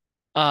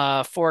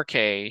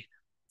 4K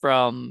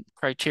from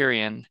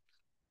Criterion,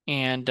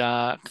 and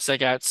because I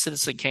got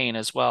Citizen Kane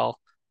as well.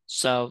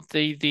 So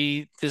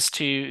these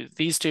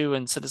two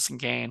and Citizen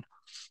Kane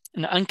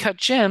and Uncut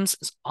Gems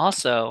is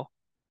also,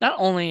 not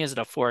only is it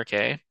a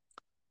 4K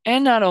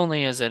and not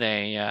only is it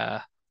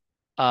a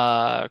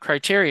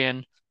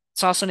Criterion,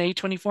 it's also an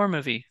A24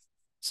 movie.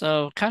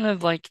 So kind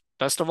of like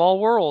best of all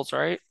worlds,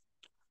 right?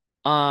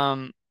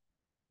 Um,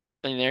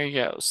 and there you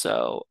go.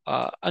 So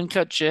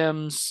Uncut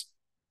Gems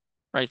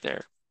right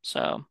there.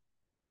 So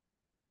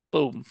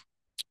boom.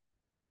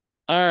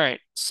 All right.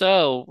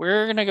 So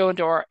we're gonna go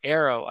into our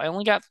Arrow. I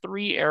only got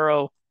three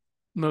Arrow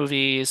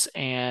movies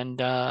and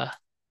kind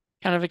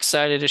of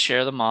excited to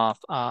share them off.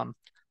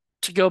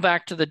 To go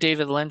back to the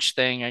David Lynch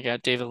thing, I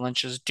got David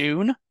Lynch's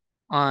Dune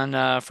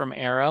on from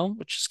Arrow,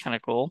 which is kind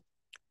of cool.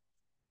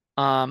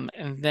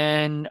 And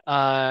then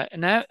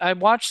and I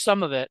watched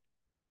some of it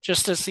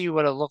just to see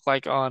what it looked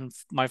like on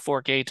my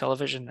 4K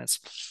television. It's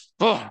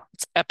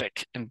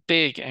epic and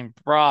big and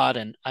broad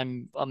and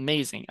I'm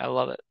amazing. I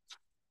love it.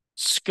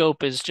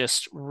 Scope is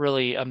just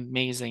really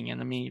amazing.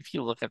 And I mean, if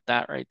you look at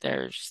that right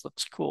there, it just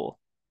looks cool.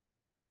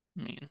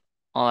 I mean,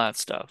 all that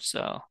stuff.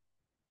 So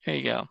here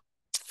you go.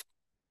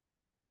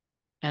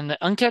 And the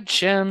Uncut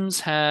Gems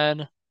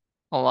had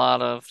a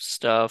lot of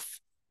stuff.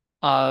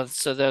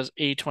 So there's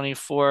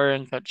A24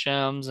 Uncut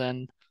Gems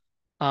and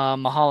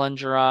Mulholland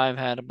Drive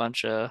had a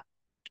bunch of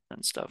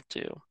different stuff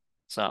too.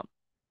 So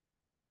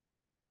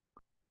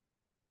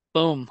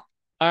boom.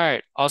 All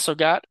right. Also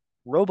got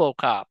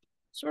RoboCop.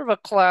 Sort of a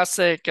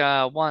classic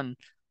one.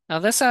 Now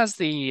this has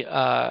the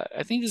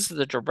I think this is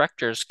the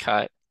director's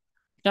cut.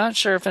 Not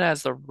sure if it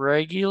has the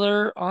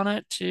regular on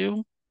it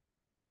too.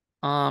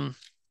 Um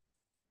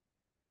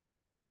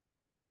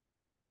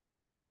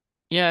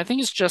yeah, I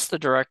think it's just the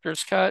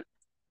director's cut.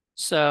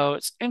 So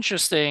it's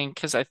interesting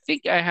because I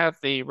think I have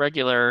the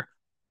regular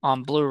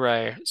on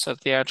Blu-ray, so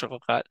theatrical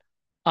cut.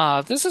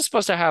 This is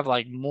supposed to have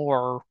like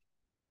more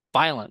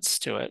violence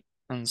to it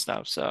and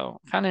stuff. So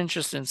kind of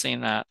interested in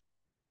seeing that.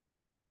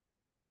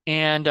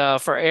 And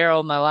for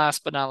Arrow, my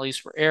last but not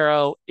least for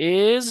Arrow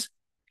is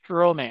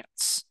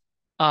Romance.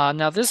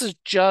 Now this is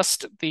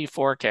just the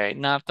 4K,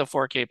 not the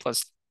 4K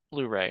plus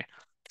Blu-ray.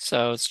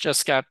 So it's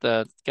just got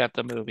the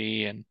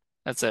movie and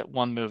that's it,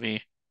 one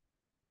movie.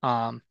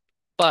 Um,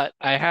 but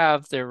I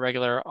have the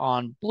regular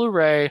on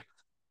Blu-ray,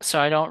 so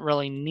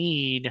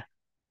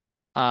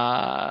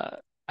uh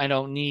I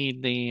don't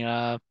need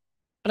the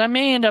but I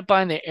may end up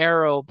buying the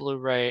Arrow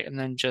Blu-ray and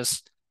then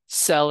just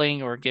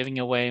selling or giving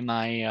away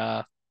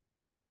my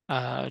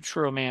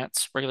True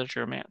Romance, regular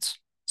True Romance.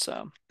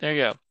 So there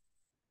you go.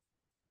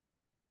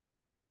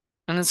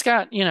 And it's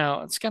got,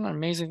 it's got an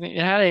amazing thing.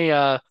 It had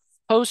a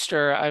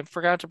poster. I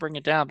forgot to bring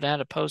it down, but it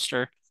had a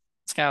poster.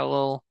 It's got a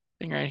little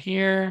thing right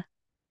here.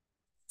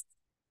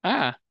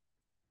 Ah,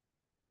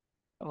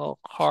 little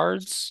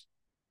cards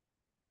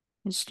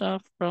and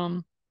stuff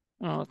from,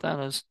 I don't know what that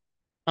is.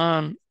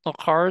 Little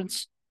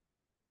cards.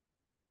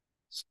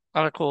 A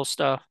lot of cool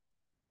stuff.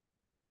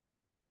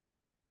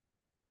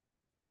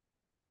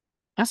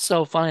 That's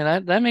so funny.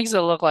 That makes it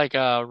look like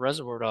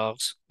Reservoir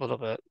Dogs a little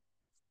bit.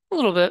 A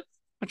little bit.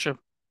 Bunch of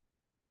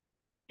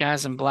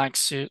guys in black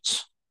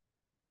suits.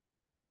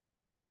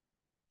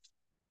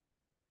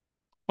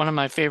 One of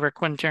my favorite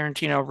Quentin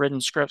Tarantino written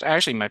scripts.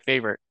 Actually, my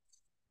favorite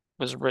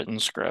was written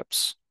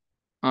scripts.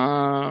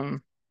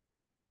 Um,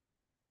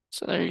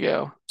 so there you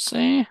go.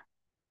 See?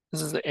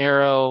 This is the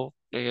arrow,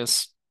 I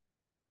guess,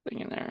 thing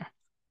in there.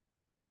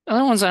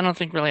 Other ones I don't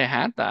think really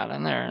had that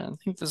in there. I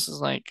think this is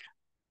like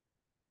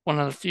one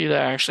of the few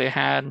that actually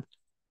had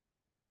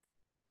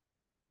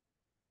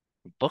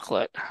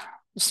booklet.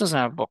 This doesn't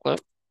have a booklet.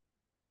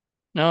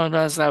 No, it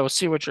does that will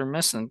see what you're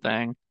missing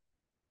thing.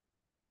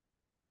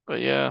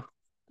 But yeah.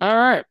 All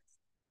right.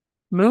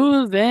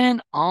 Moving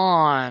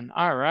on.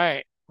 All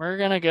right. We're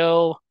gonna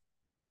go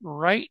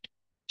right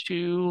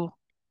to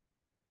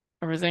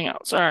everything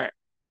else. All right.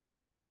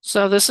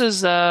 So this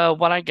is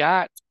what I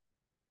got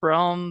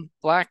from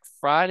Black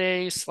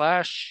Friday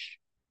slash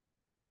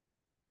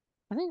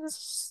I think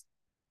this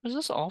is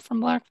this all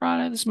from Black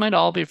Friday? This might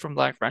all be from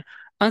Black Friday.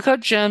 Uncut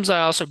Gems I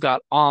also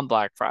got on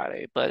Black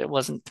Friday, but it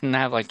didn't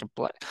have like a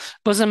black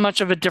wasn't much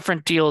of a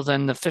different deal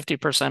than the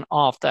 50%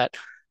 off that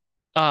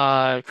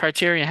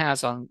Criterion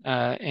has on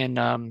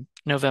in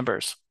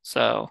November's.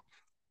 So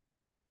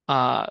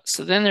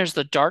then there's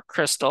the Dark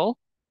Crystal.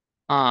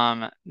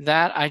 That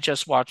I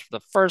just watched for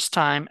the first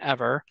time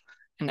ever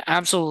and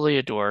absolutely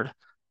adored.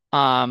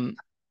 Um,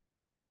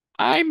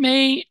 I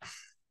may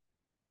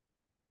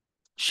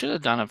should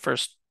have done a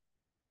first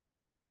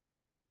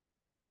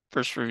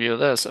review of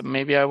this.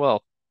 Maybe I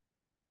will.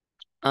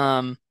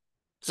 Because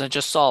I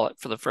just saw it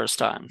for the first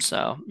time,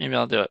 so maybe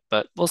I'll do it,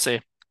 but we'll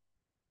see.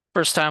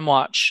 First time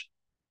watch.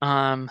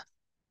 Um,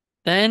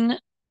 then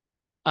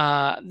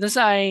this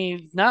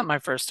I not my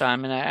first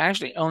time, and I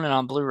actually own it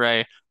on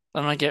Blu-ray.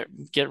 I'm gonna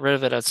get rid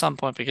of it at some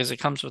point because it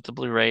comes with the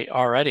Blu-ray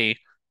already.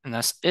 and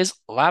this is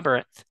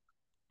Labyrinth,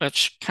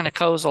 which kind of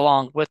goes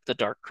along with the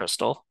Dark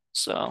Crystal.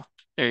 So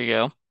there you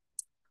go.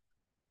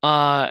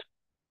 Uh,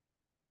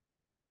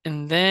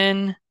 and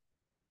then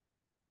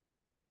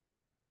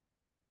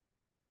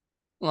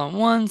hold on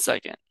one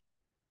second.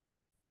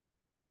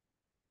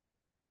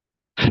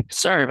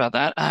 Sorry about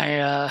that.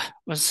 I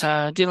was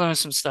dealing with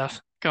some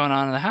stuff going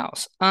on in the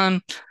house. All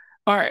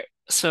right.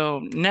 So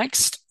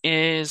next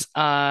is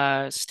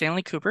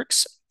Stanley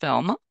Kubrick's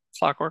film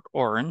Clockwork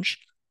Orange,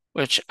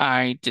 which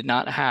I did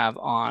not have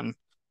on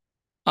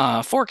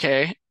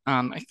 4K.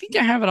 I think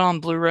I have it on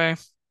Blu Ray,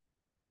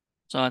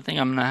 so I think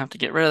I'm gonna have to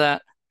get rid of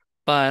that.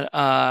 But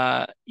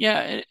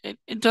yeah,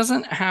 it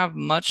doesn't have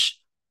much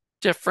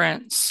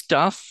different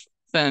stuff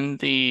than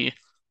the.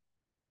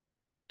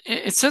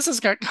 It says it's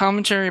got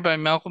commentary by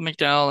Malcolm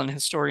McDowell and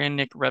historian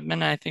Nick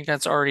Redman. I think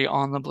that's already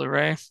on the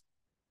Blu-ray,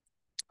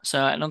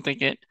 so I don't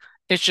think it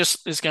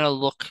just is gonna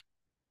look,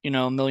 a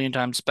million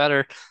times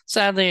better.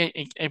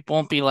 Sadly, it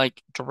won't be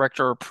like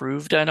director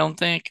approved, I don't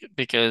think,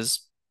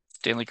 because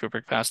Stanley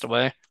Kubrick passed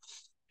away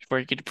before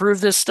you could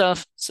approve this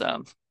stuff.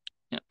 So,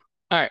 yeah.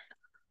 All right.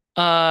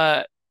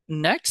 Uh,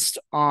 Next,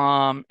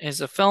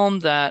 is a film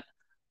that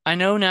I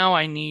know now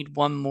I need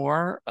one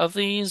more of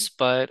these,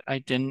 but I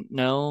didn't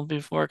know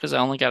before because I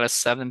only got a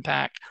 7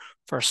 pack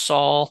for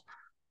Saul.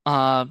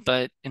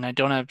 And I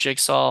don't have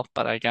Jigsaw,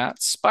 but I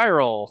got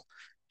Spiral,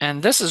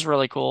 and this is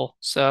really cool.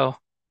 So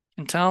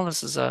you can tell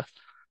this is a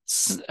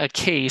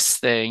case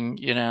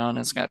thing, and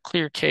it's got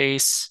clear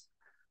case.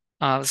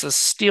 This is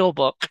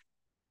Steelbook,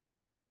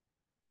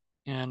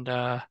 and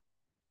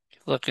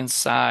look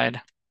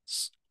inside.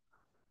 Let's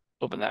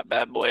open that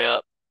bad boy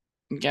up.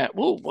 Yeah.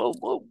 Whoa, whoa,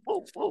 whoa,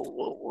 whoa, whoa,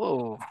 whoa,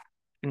 whoa.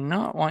 Do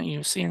not want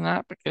you seeing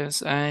that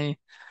because I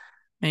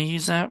may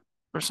use that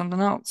for something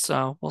else.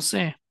 So we'll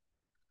see.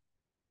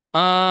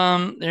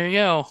 There you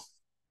go.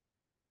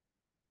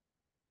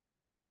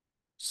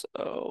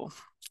 So,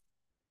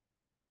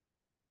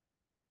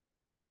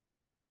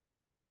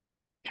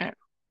 okay.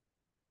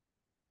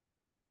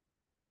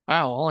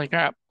 Wow, holy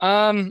crap.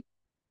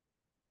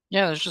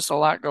 Yeah, there's just a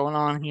lot going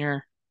on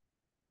here.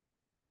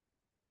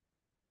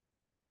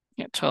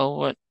 Can't tell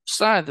what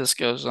side this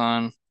goes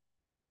on.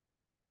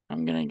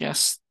 I'm gonna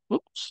guess.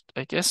 Whoops,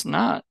 I guess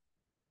not.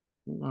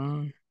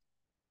 Um,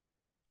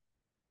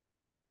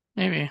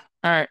 Maybe.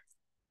 All right.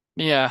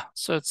 Yeah.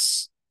 So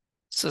it's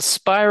a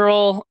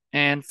spiral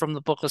and from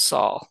the Book of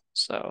Saul.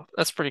 So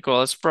that's pretty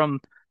cool. It's from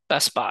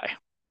Best Buy.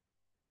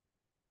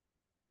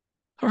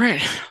 All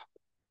right.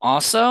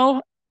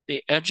 Also,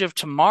 The Edge of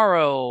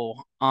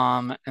Tomorrow.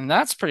 And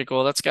that's pretty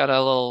cool. That's got a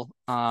little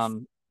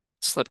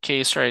slip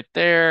case right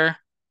there.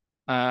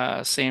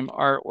 Same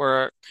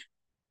artwork.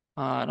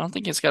 I don't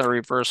think it's got a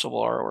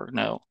reversible artwork,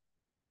 no.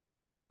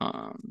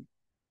 Um,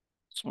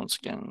 so once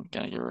again,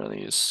 gotta get rid of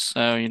these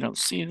so you don't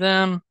see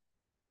them.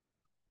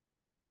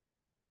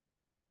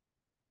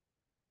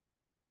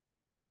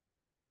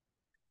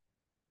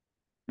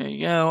 There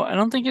you go. I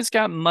don't think it's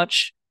got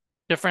much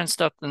different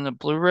stuff than the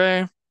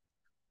Blu-ray.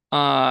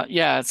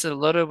 Yeah, it's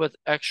loaded with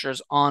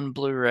extras on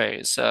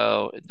Blu-ray,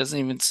 so it doesn't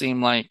even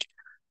seem like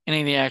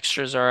any of the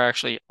extras are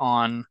actually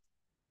on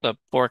the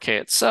 4K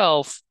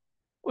itself,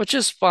 which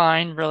is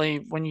fine, really.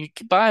 When you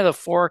buy the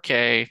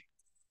 4K,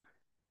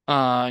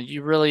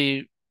 you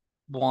really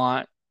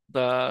want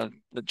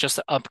just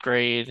the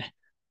upgrade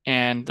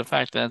and the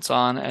fact that it's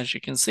on, as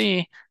you can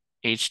see,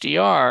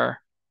 HDR,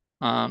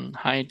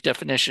 high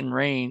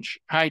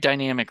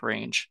dynamic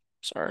range.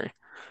 Sorry,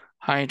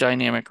 high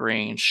dynamic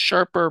range,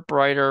 sharper,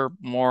 brighter,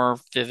 more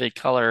vivid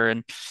color.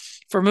 And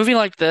for a movie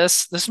like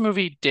this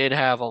movie did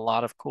have a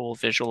lot of cool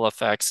visual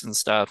effects and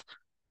stuff.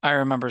 I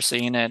remember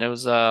seeing it. It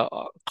was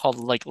called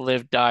like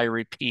Live, Die,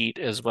 Repeat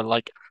is what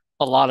like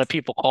a lot of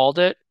people called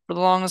it for the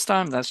longest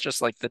time. That's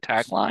just like the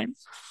tagline.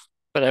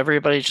 But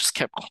everybody just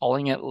kept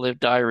calling it Live,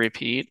 Die,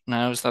 Repeat, and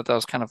I always thought that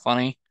was kind of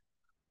funny.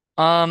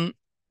 Um,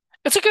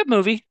 it's a good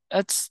movie.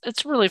 It's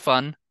really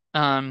fun.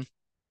 Um,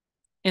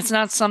 it's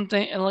not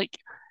something like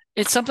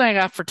it's something I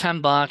got for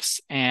 $10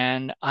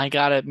 and I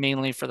got it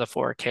mainly for the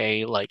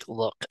 4K like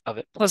look of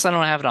it. Plus I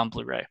don't have it on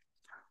Blu-ray.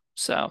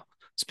 So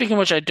speaking of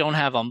which, I don't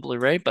have on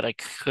Blu-ray, but I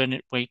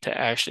couldn't wait to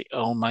actually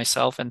own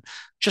myself and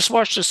just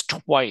watch this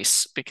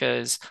twice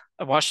because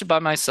I watched it by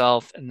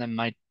myself and then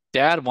my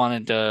dad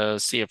wanted to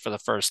see it for the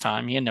first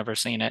time. He had never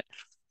seen it.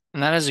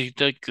 And that is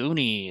The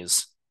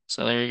Goonies.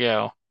 So there you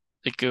go.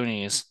 The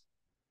Goonies.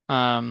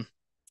 Um,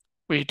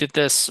 we did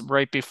this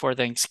right before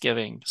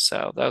Thanksgiving,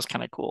 so that was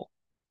kind of cool.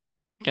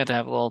 Got to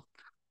have a little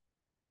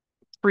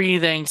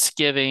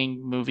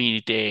pre-Thanksgiving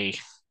movie day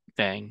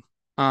thing.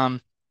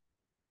 Um,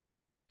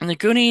 and The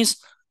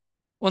Goonies,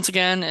 once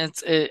again,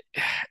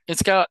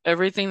 it's got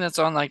everything that's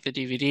on like the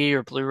DVD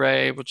or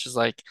Blu-ray, which is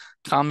like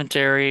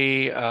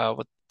commentary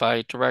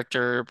by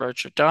director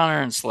Richard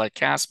Donner and select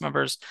cast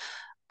members.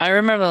 I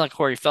remember like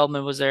Corey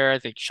Feldman was there, I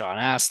think Sean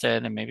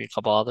Astin and maybe a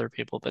couple other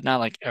people, but not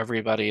like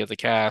everybody of the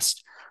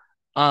cast.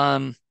 I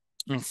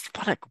mean,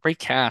 what a great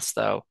cast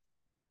though.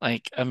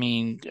 Like, I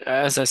mean,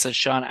 as I said,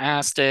 Sean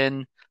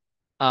Astin,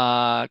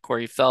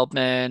 Corey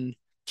Feldman.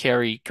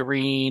 Carrie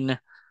Green.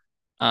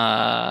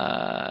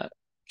 Uh,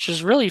 which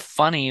is really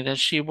funny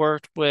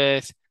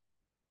that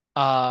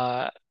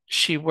uh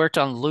she worked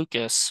on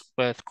Lucas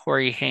with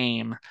Corey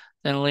Haim.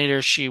 Then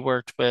later she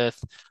worked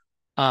with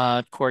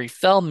Corey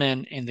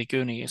Feldman in The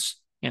Goonies,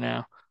 you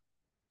know.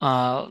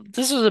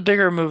 This is a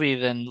bigger movie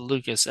than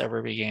Lucas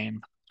ever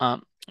became.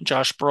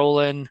 Josh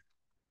Brolin,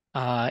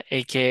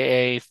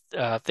 aka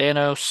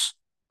Thanos.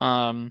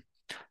 Um,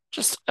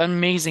 just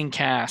amazing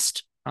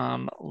cast.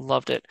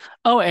 Loved it.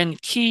 Oh, and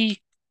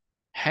Key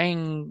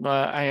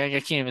I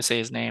can't even say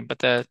his name, but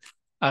the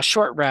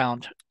short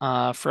round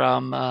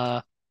from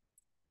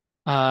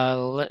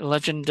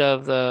Legend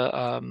of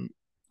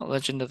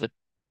the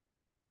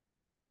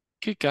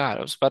good God,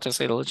 I was about to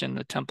say the Legend of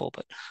the Temple,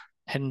 but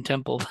Hidden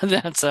Temple. But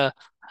that's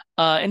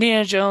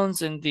Indiana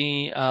Jones and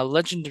the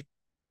Legend of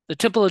the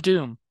Temple of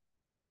Doom.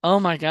 Oh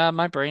my God,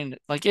 my brain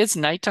like it's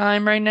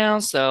nighttime right now,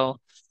 so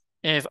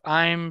if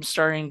I'm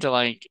starting to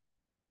like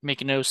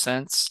make no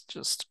sense,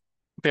 just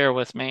bear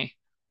with me.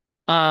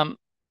 Um,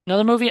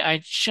 Another movie I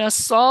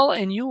just saw,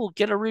 and you will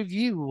get a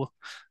review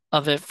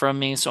of it from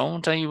me, so I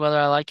won't tell you whether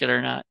I like it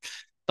or not,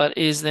 but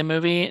is the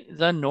movie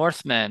The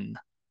Northman.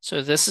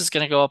 So this is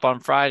going to go up on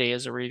Friday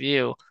as a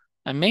review.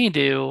 I may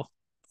do a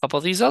couple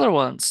of these other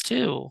ones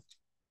too.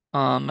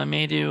 I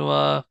may do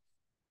the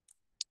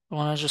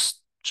one I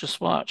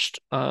just watched.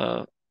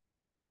 Um,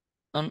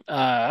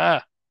 uh,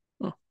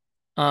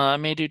 I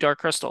may do Dark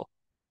Crystal.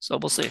 So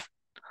we'll see.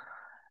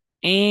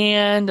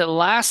 And the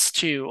last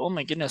two, oh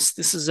my goodness,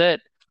 this is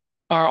it,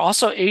 are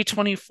also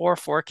A24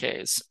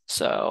 4Ks.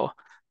 So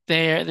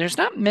there's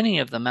not many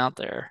of them out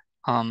there,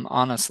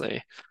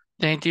 honestly.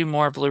 They do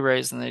more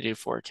Blu-rays than they do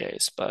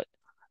 4Ks, but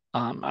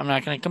I'm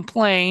not going to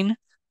complain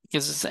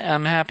because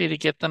I'm happy to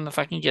get them if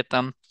I can get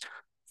them.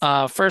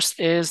 First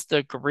is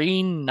The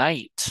Green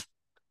Knight.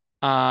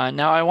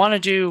 Now I want to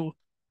do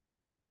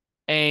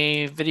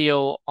a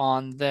video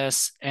on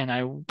this, and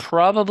I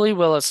probably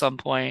will at some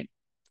point,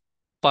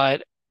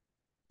 but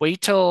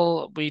wait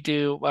till we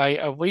do.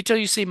 I wait till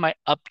you see my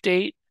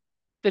update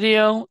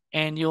video,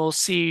 and you'll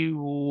see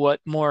what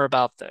more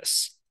about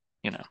this.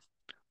 You know,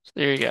 so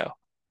there you go.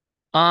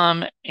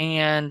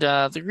 And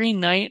the Green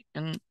Knight,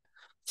 and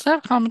does that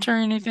have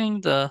commentary or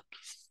anything? The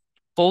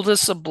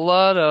boldest of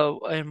blood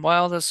and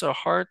wildest of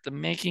heart, the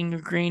making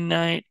of Green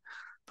Knight,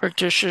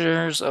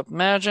 practitioners of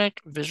magic,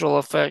 visual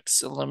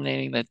effects,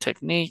 illuminating the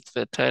technique,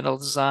 the title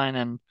design,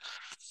 and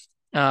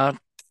uh,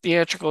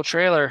 theatrical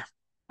trailer.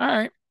 All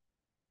right.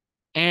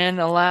 And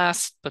the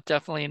last, but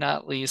definitely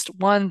not least,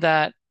 one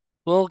that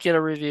will get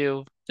a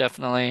review,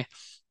 definitely.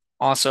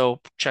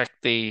 Also, check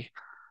the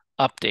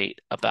update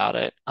about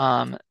it.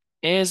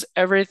 Is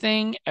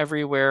Everything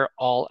Everywhere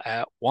All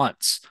at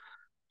Once.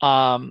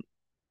 Um,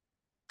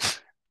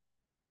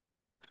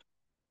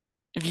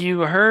 if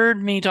you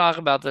heard me talk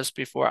about this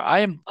before,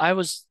 I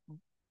was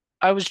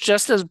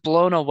just as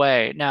blown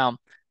away. Now,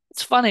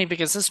 it's funny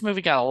because this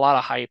movie got a lot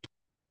of hype,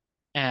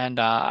 and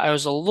I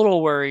was a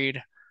little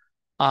worried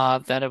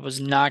that it was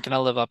not going to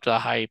live up to the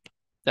hype.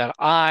 That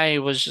I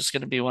was just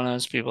going to be one of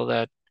those people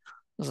that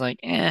was like,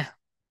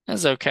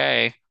 it's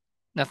okay,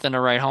 nothing to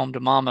write home to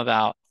mom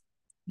about.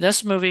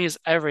 This movie is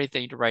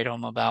everything to write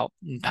home about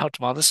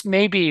tomorrow. This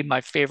may be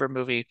my favorite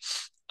movie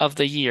of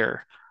the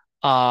year.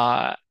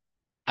 Uh,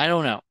 I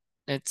don't know.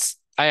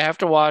 I have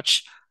to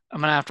watch.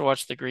 I'm gonna have to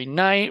watch The Green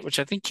Knight, which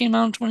I think came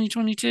out in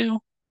 2022.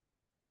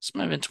 This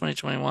might have been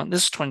 2021.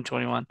 This is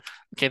 2021.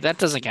 Okay, that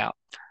doesn't count.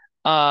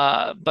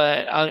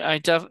 But I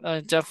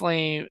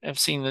definitely have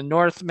seen The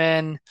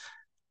Northman.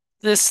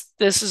 This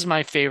is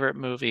my favorite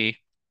movie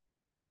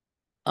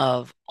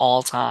of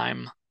all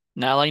time.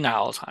 Not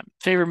all time.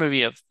 Favorite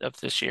movie of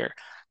this year.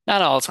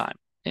 Not all time.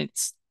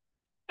 It's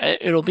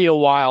it'll be a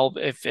while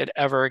if it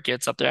ever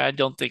gets up there. I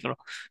don't think it'll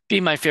be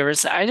my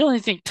favorite. I don't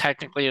even think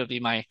technically it'll be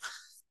my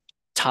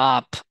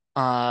top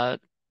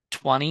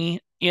 20,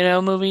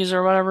 movies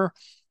or whatever,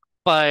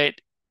 but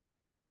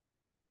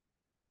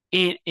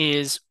it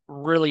is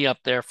really up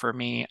there for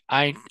me.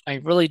 I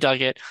really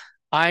dug it.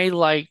 I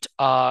liked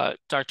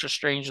Doctor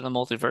Strange in the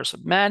Multiverse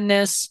of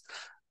Madness.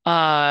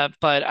 But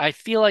I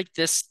feel like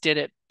this did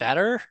it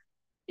better.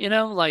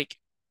 Like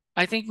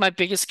I think my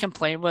biggest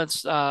complaint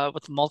was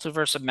with the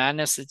Multiverse of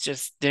Madness, it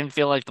just didn't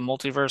feel like the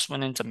multiverse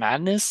went into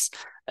madness.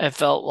 It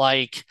felt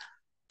like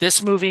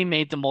this movie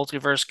made the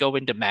multiverse go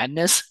into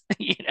madness,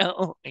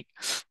 Like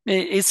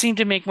it seemed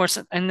to make more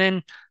sense. And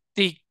then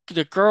the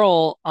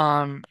girl,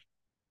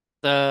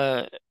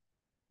 the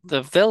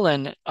the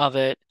villain of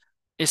it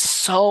is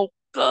so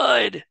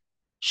good.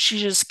 She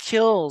just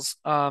kills.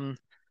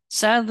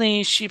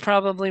 Sadly, she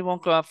probably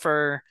won't go up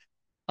for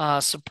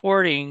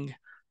supporting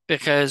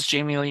because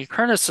Jamie Lee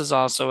Curtis is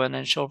also in,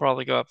 and she'll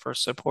probably go up for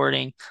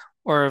supporting,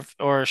 or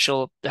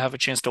she'll have a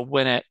chance to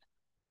win it.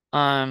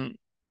 Um,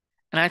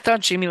 and I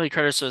thought Jamie Lee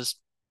Curtis was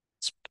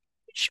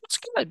she was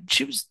good.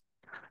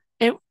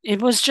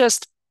 It was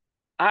just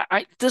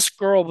I this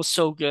girl was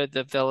so good.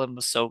 The villain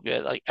was so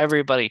good. Like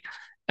everybody,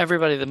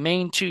 the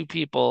main two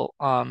people.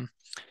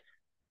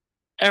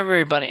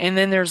 everybody. And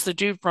then there's the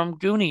dude from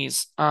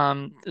Goonies,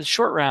 the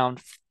short round,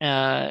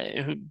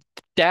 who,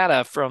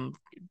 data from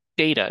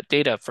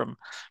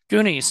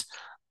Goonies.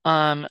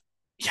 Um,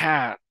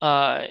 yeah,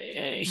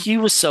 he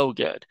was so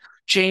good.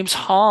 James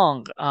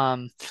Hong,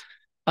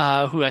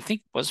 who I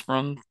think was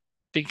from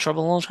Big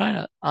Trouble in Little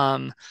China.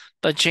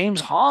 But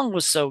James Hong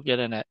was so good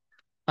in it.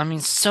 I mean,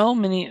 so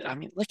many. I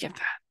mean, look at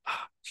that.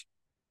 Ah,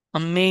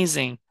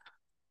 amazing.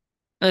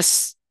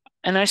 This,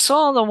 and I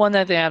saw the one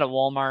that they had at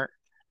Walmart,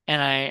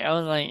 and I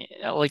was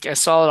like I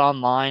saw it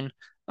online.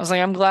 I was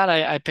like, I'm glad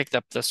I picked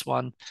up this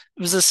one.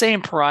 It was the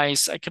same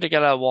price. I could have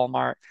got it at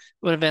Walmart. It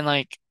would have been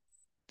like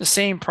the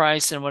same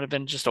price and would have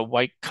been just a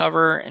white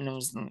cover, and it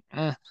was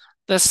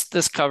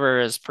this cover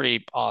is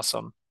pretty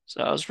awesome.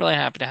 So I was really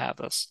happy to have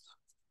this.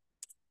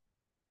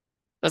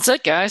 That's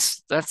it,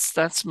 guys.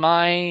 That's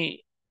my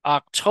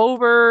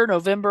October,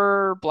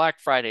 November Black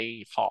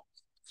Friday haul.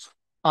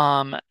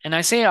 And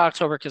I say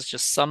October because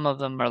just some of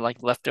them are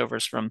like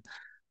leftovers from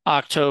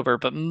October,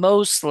 but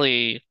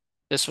mostly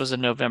this was a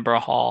November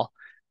haul.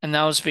 And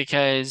that was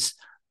because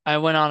I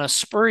went on a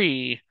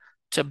spree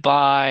to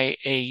buy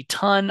a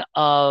ton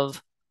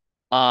of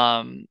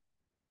um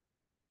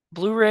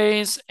Blu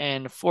Rays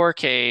and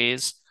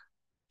 4Ks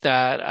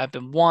that I've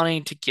been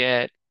wanting to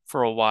get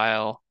for a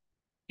while.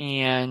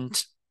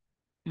 And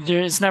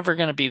there's never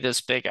going to be this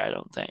big, I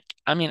don't think.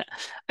 I mean,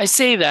 I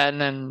say that and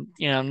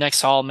then,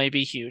 next haul may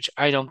be huge.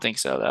 I don't think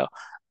so though.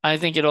 I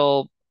think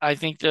it'll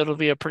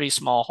be a pretty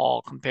small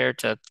haul compared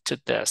to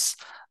this.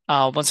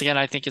 Once again,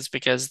 I think it's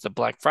because the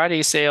Black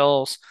Friday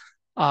sales,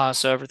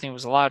 so everything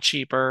was a lot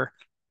cheaper.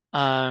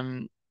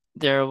 Um,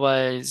 there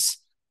was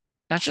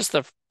not just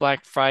the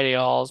Black Friday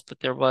hauls, but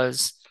there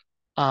was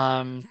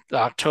the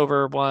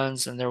October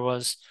ones, and there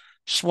was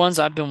just ones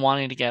I've been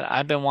wanting to get.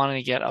 I've been wanting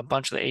to get a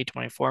bunch of the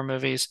A24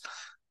 movies.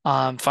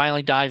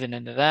 Finally diving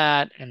into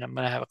that, and I'm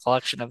gonna have a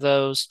collection of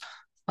those.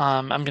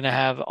 I'm gonna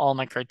have all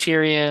my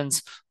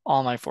Criterions,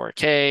 all my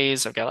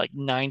 4Ks. I've got like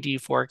 90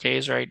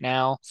 4Ks right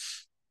now.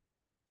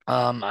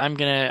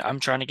 I'm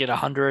trying to get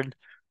 100,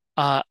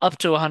 up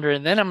to 100,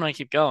 and then I'm gonna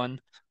keep going.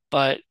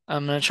 But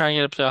I'm gonna try and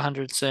get up to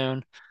 100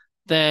 soon.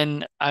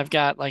 Then I've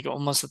got like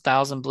almost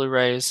 1,000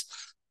 Blu-rays,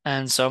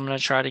 and so I'm gonna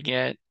try to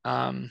get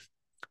uh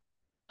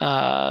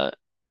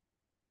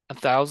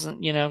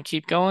 1,000.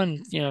 Keep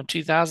going.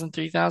 2,000,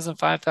 3,000,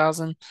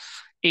 5,000,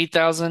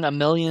 8,000, a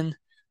million,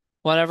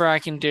 whatever I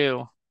can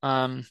do.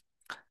 A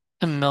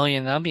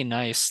million, that'd be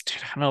nice. Dude,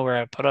 I don't know where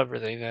I put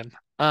everything then.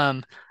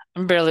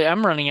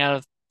 I'm running out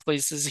of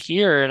places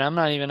here, and I'm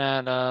not even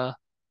at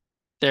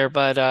there,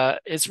 but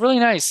it's really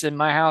nice in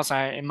my house.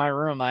 In my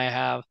room I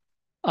have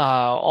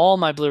all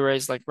my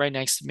Blu-rays like right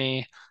next to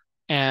me,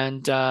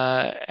 and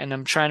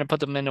I'm trying to put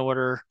them in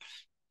order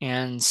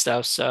and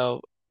stuff.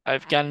 So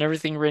I've gotten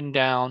everything written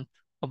down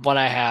of what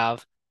I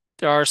have.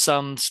 There are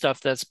some stuff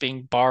that's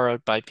being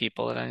borrowed by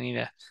people that I need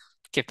to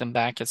get them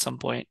back at some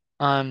point.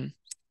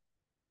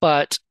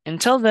 But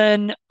until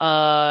then,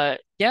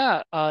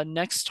 yeah,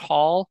 next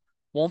haul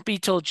won't be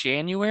till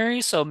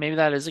January, so maybe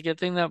that is a good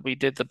thing that we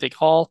did the big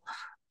haul.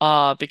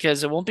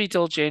 Because it won't be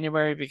till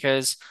January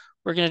because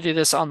we're gonna do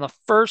this on the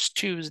first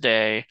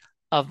Tuesday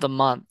of the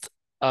month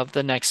of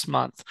the next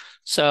month.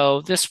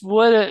 So this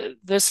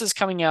is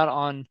coming out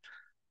on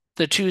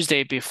the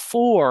Tuesday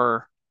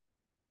before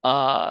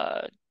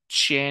December.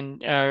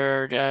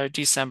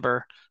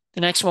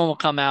 The next one will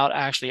come out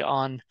actually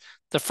on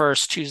the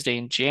first Tuesday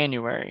in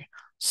January.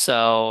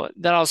 So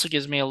that also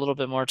gives me a little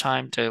bit more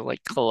time to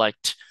like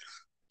collect,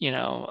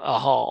 a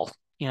haul,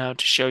 to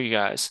show you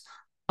guys.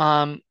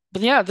 But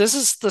yeah, this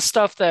is the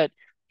stuff that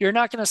you're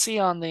not going to see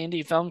on the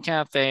Indie Film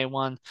Cafe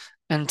one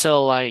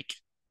until like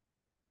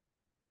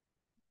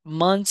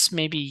months,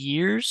 maybe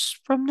years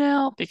from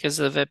now, because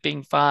of it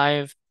being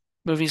 5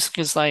 movies.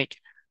 Because like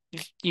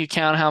you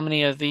count how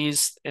many of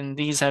these and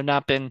these have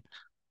not been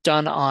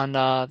done on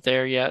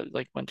there yet.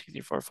 Like 1, 2,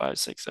 3, 4, 5,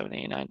 6, 7,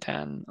 8, 9,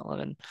 10,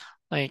 11.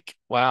 Like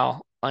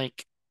wow,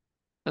 like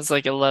that's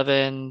like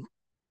 11,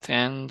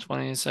 10,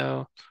 20.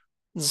 So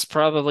this is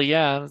probably,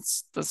 yeah,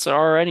 that's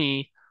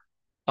already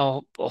a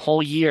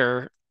whole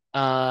year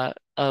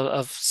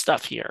of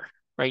stuff here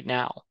right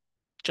now.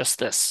 Just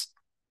this.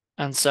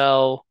 And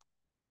so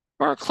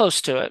we're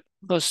close to it,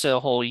 close to a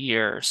whole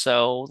year.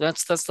 So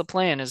that's the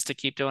plan, is to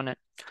keep doing it.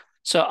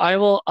 So I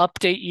will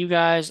update you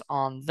guys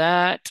on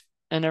that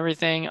and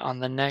everything on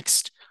the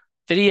next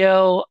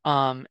video.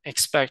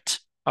 Expect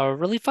a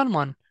really fun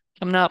one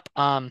coming up.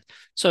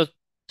 So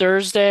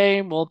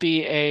Thursday will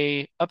be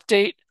a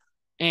update,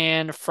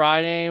 and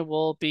Friday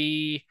will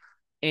be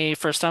a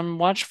first time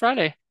watch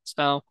Friday.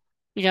 So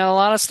we got a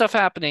lot of stuff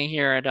happening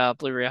here at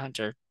Blu-ray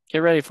Hunter. Get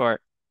ready for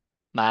it.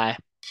 Bye.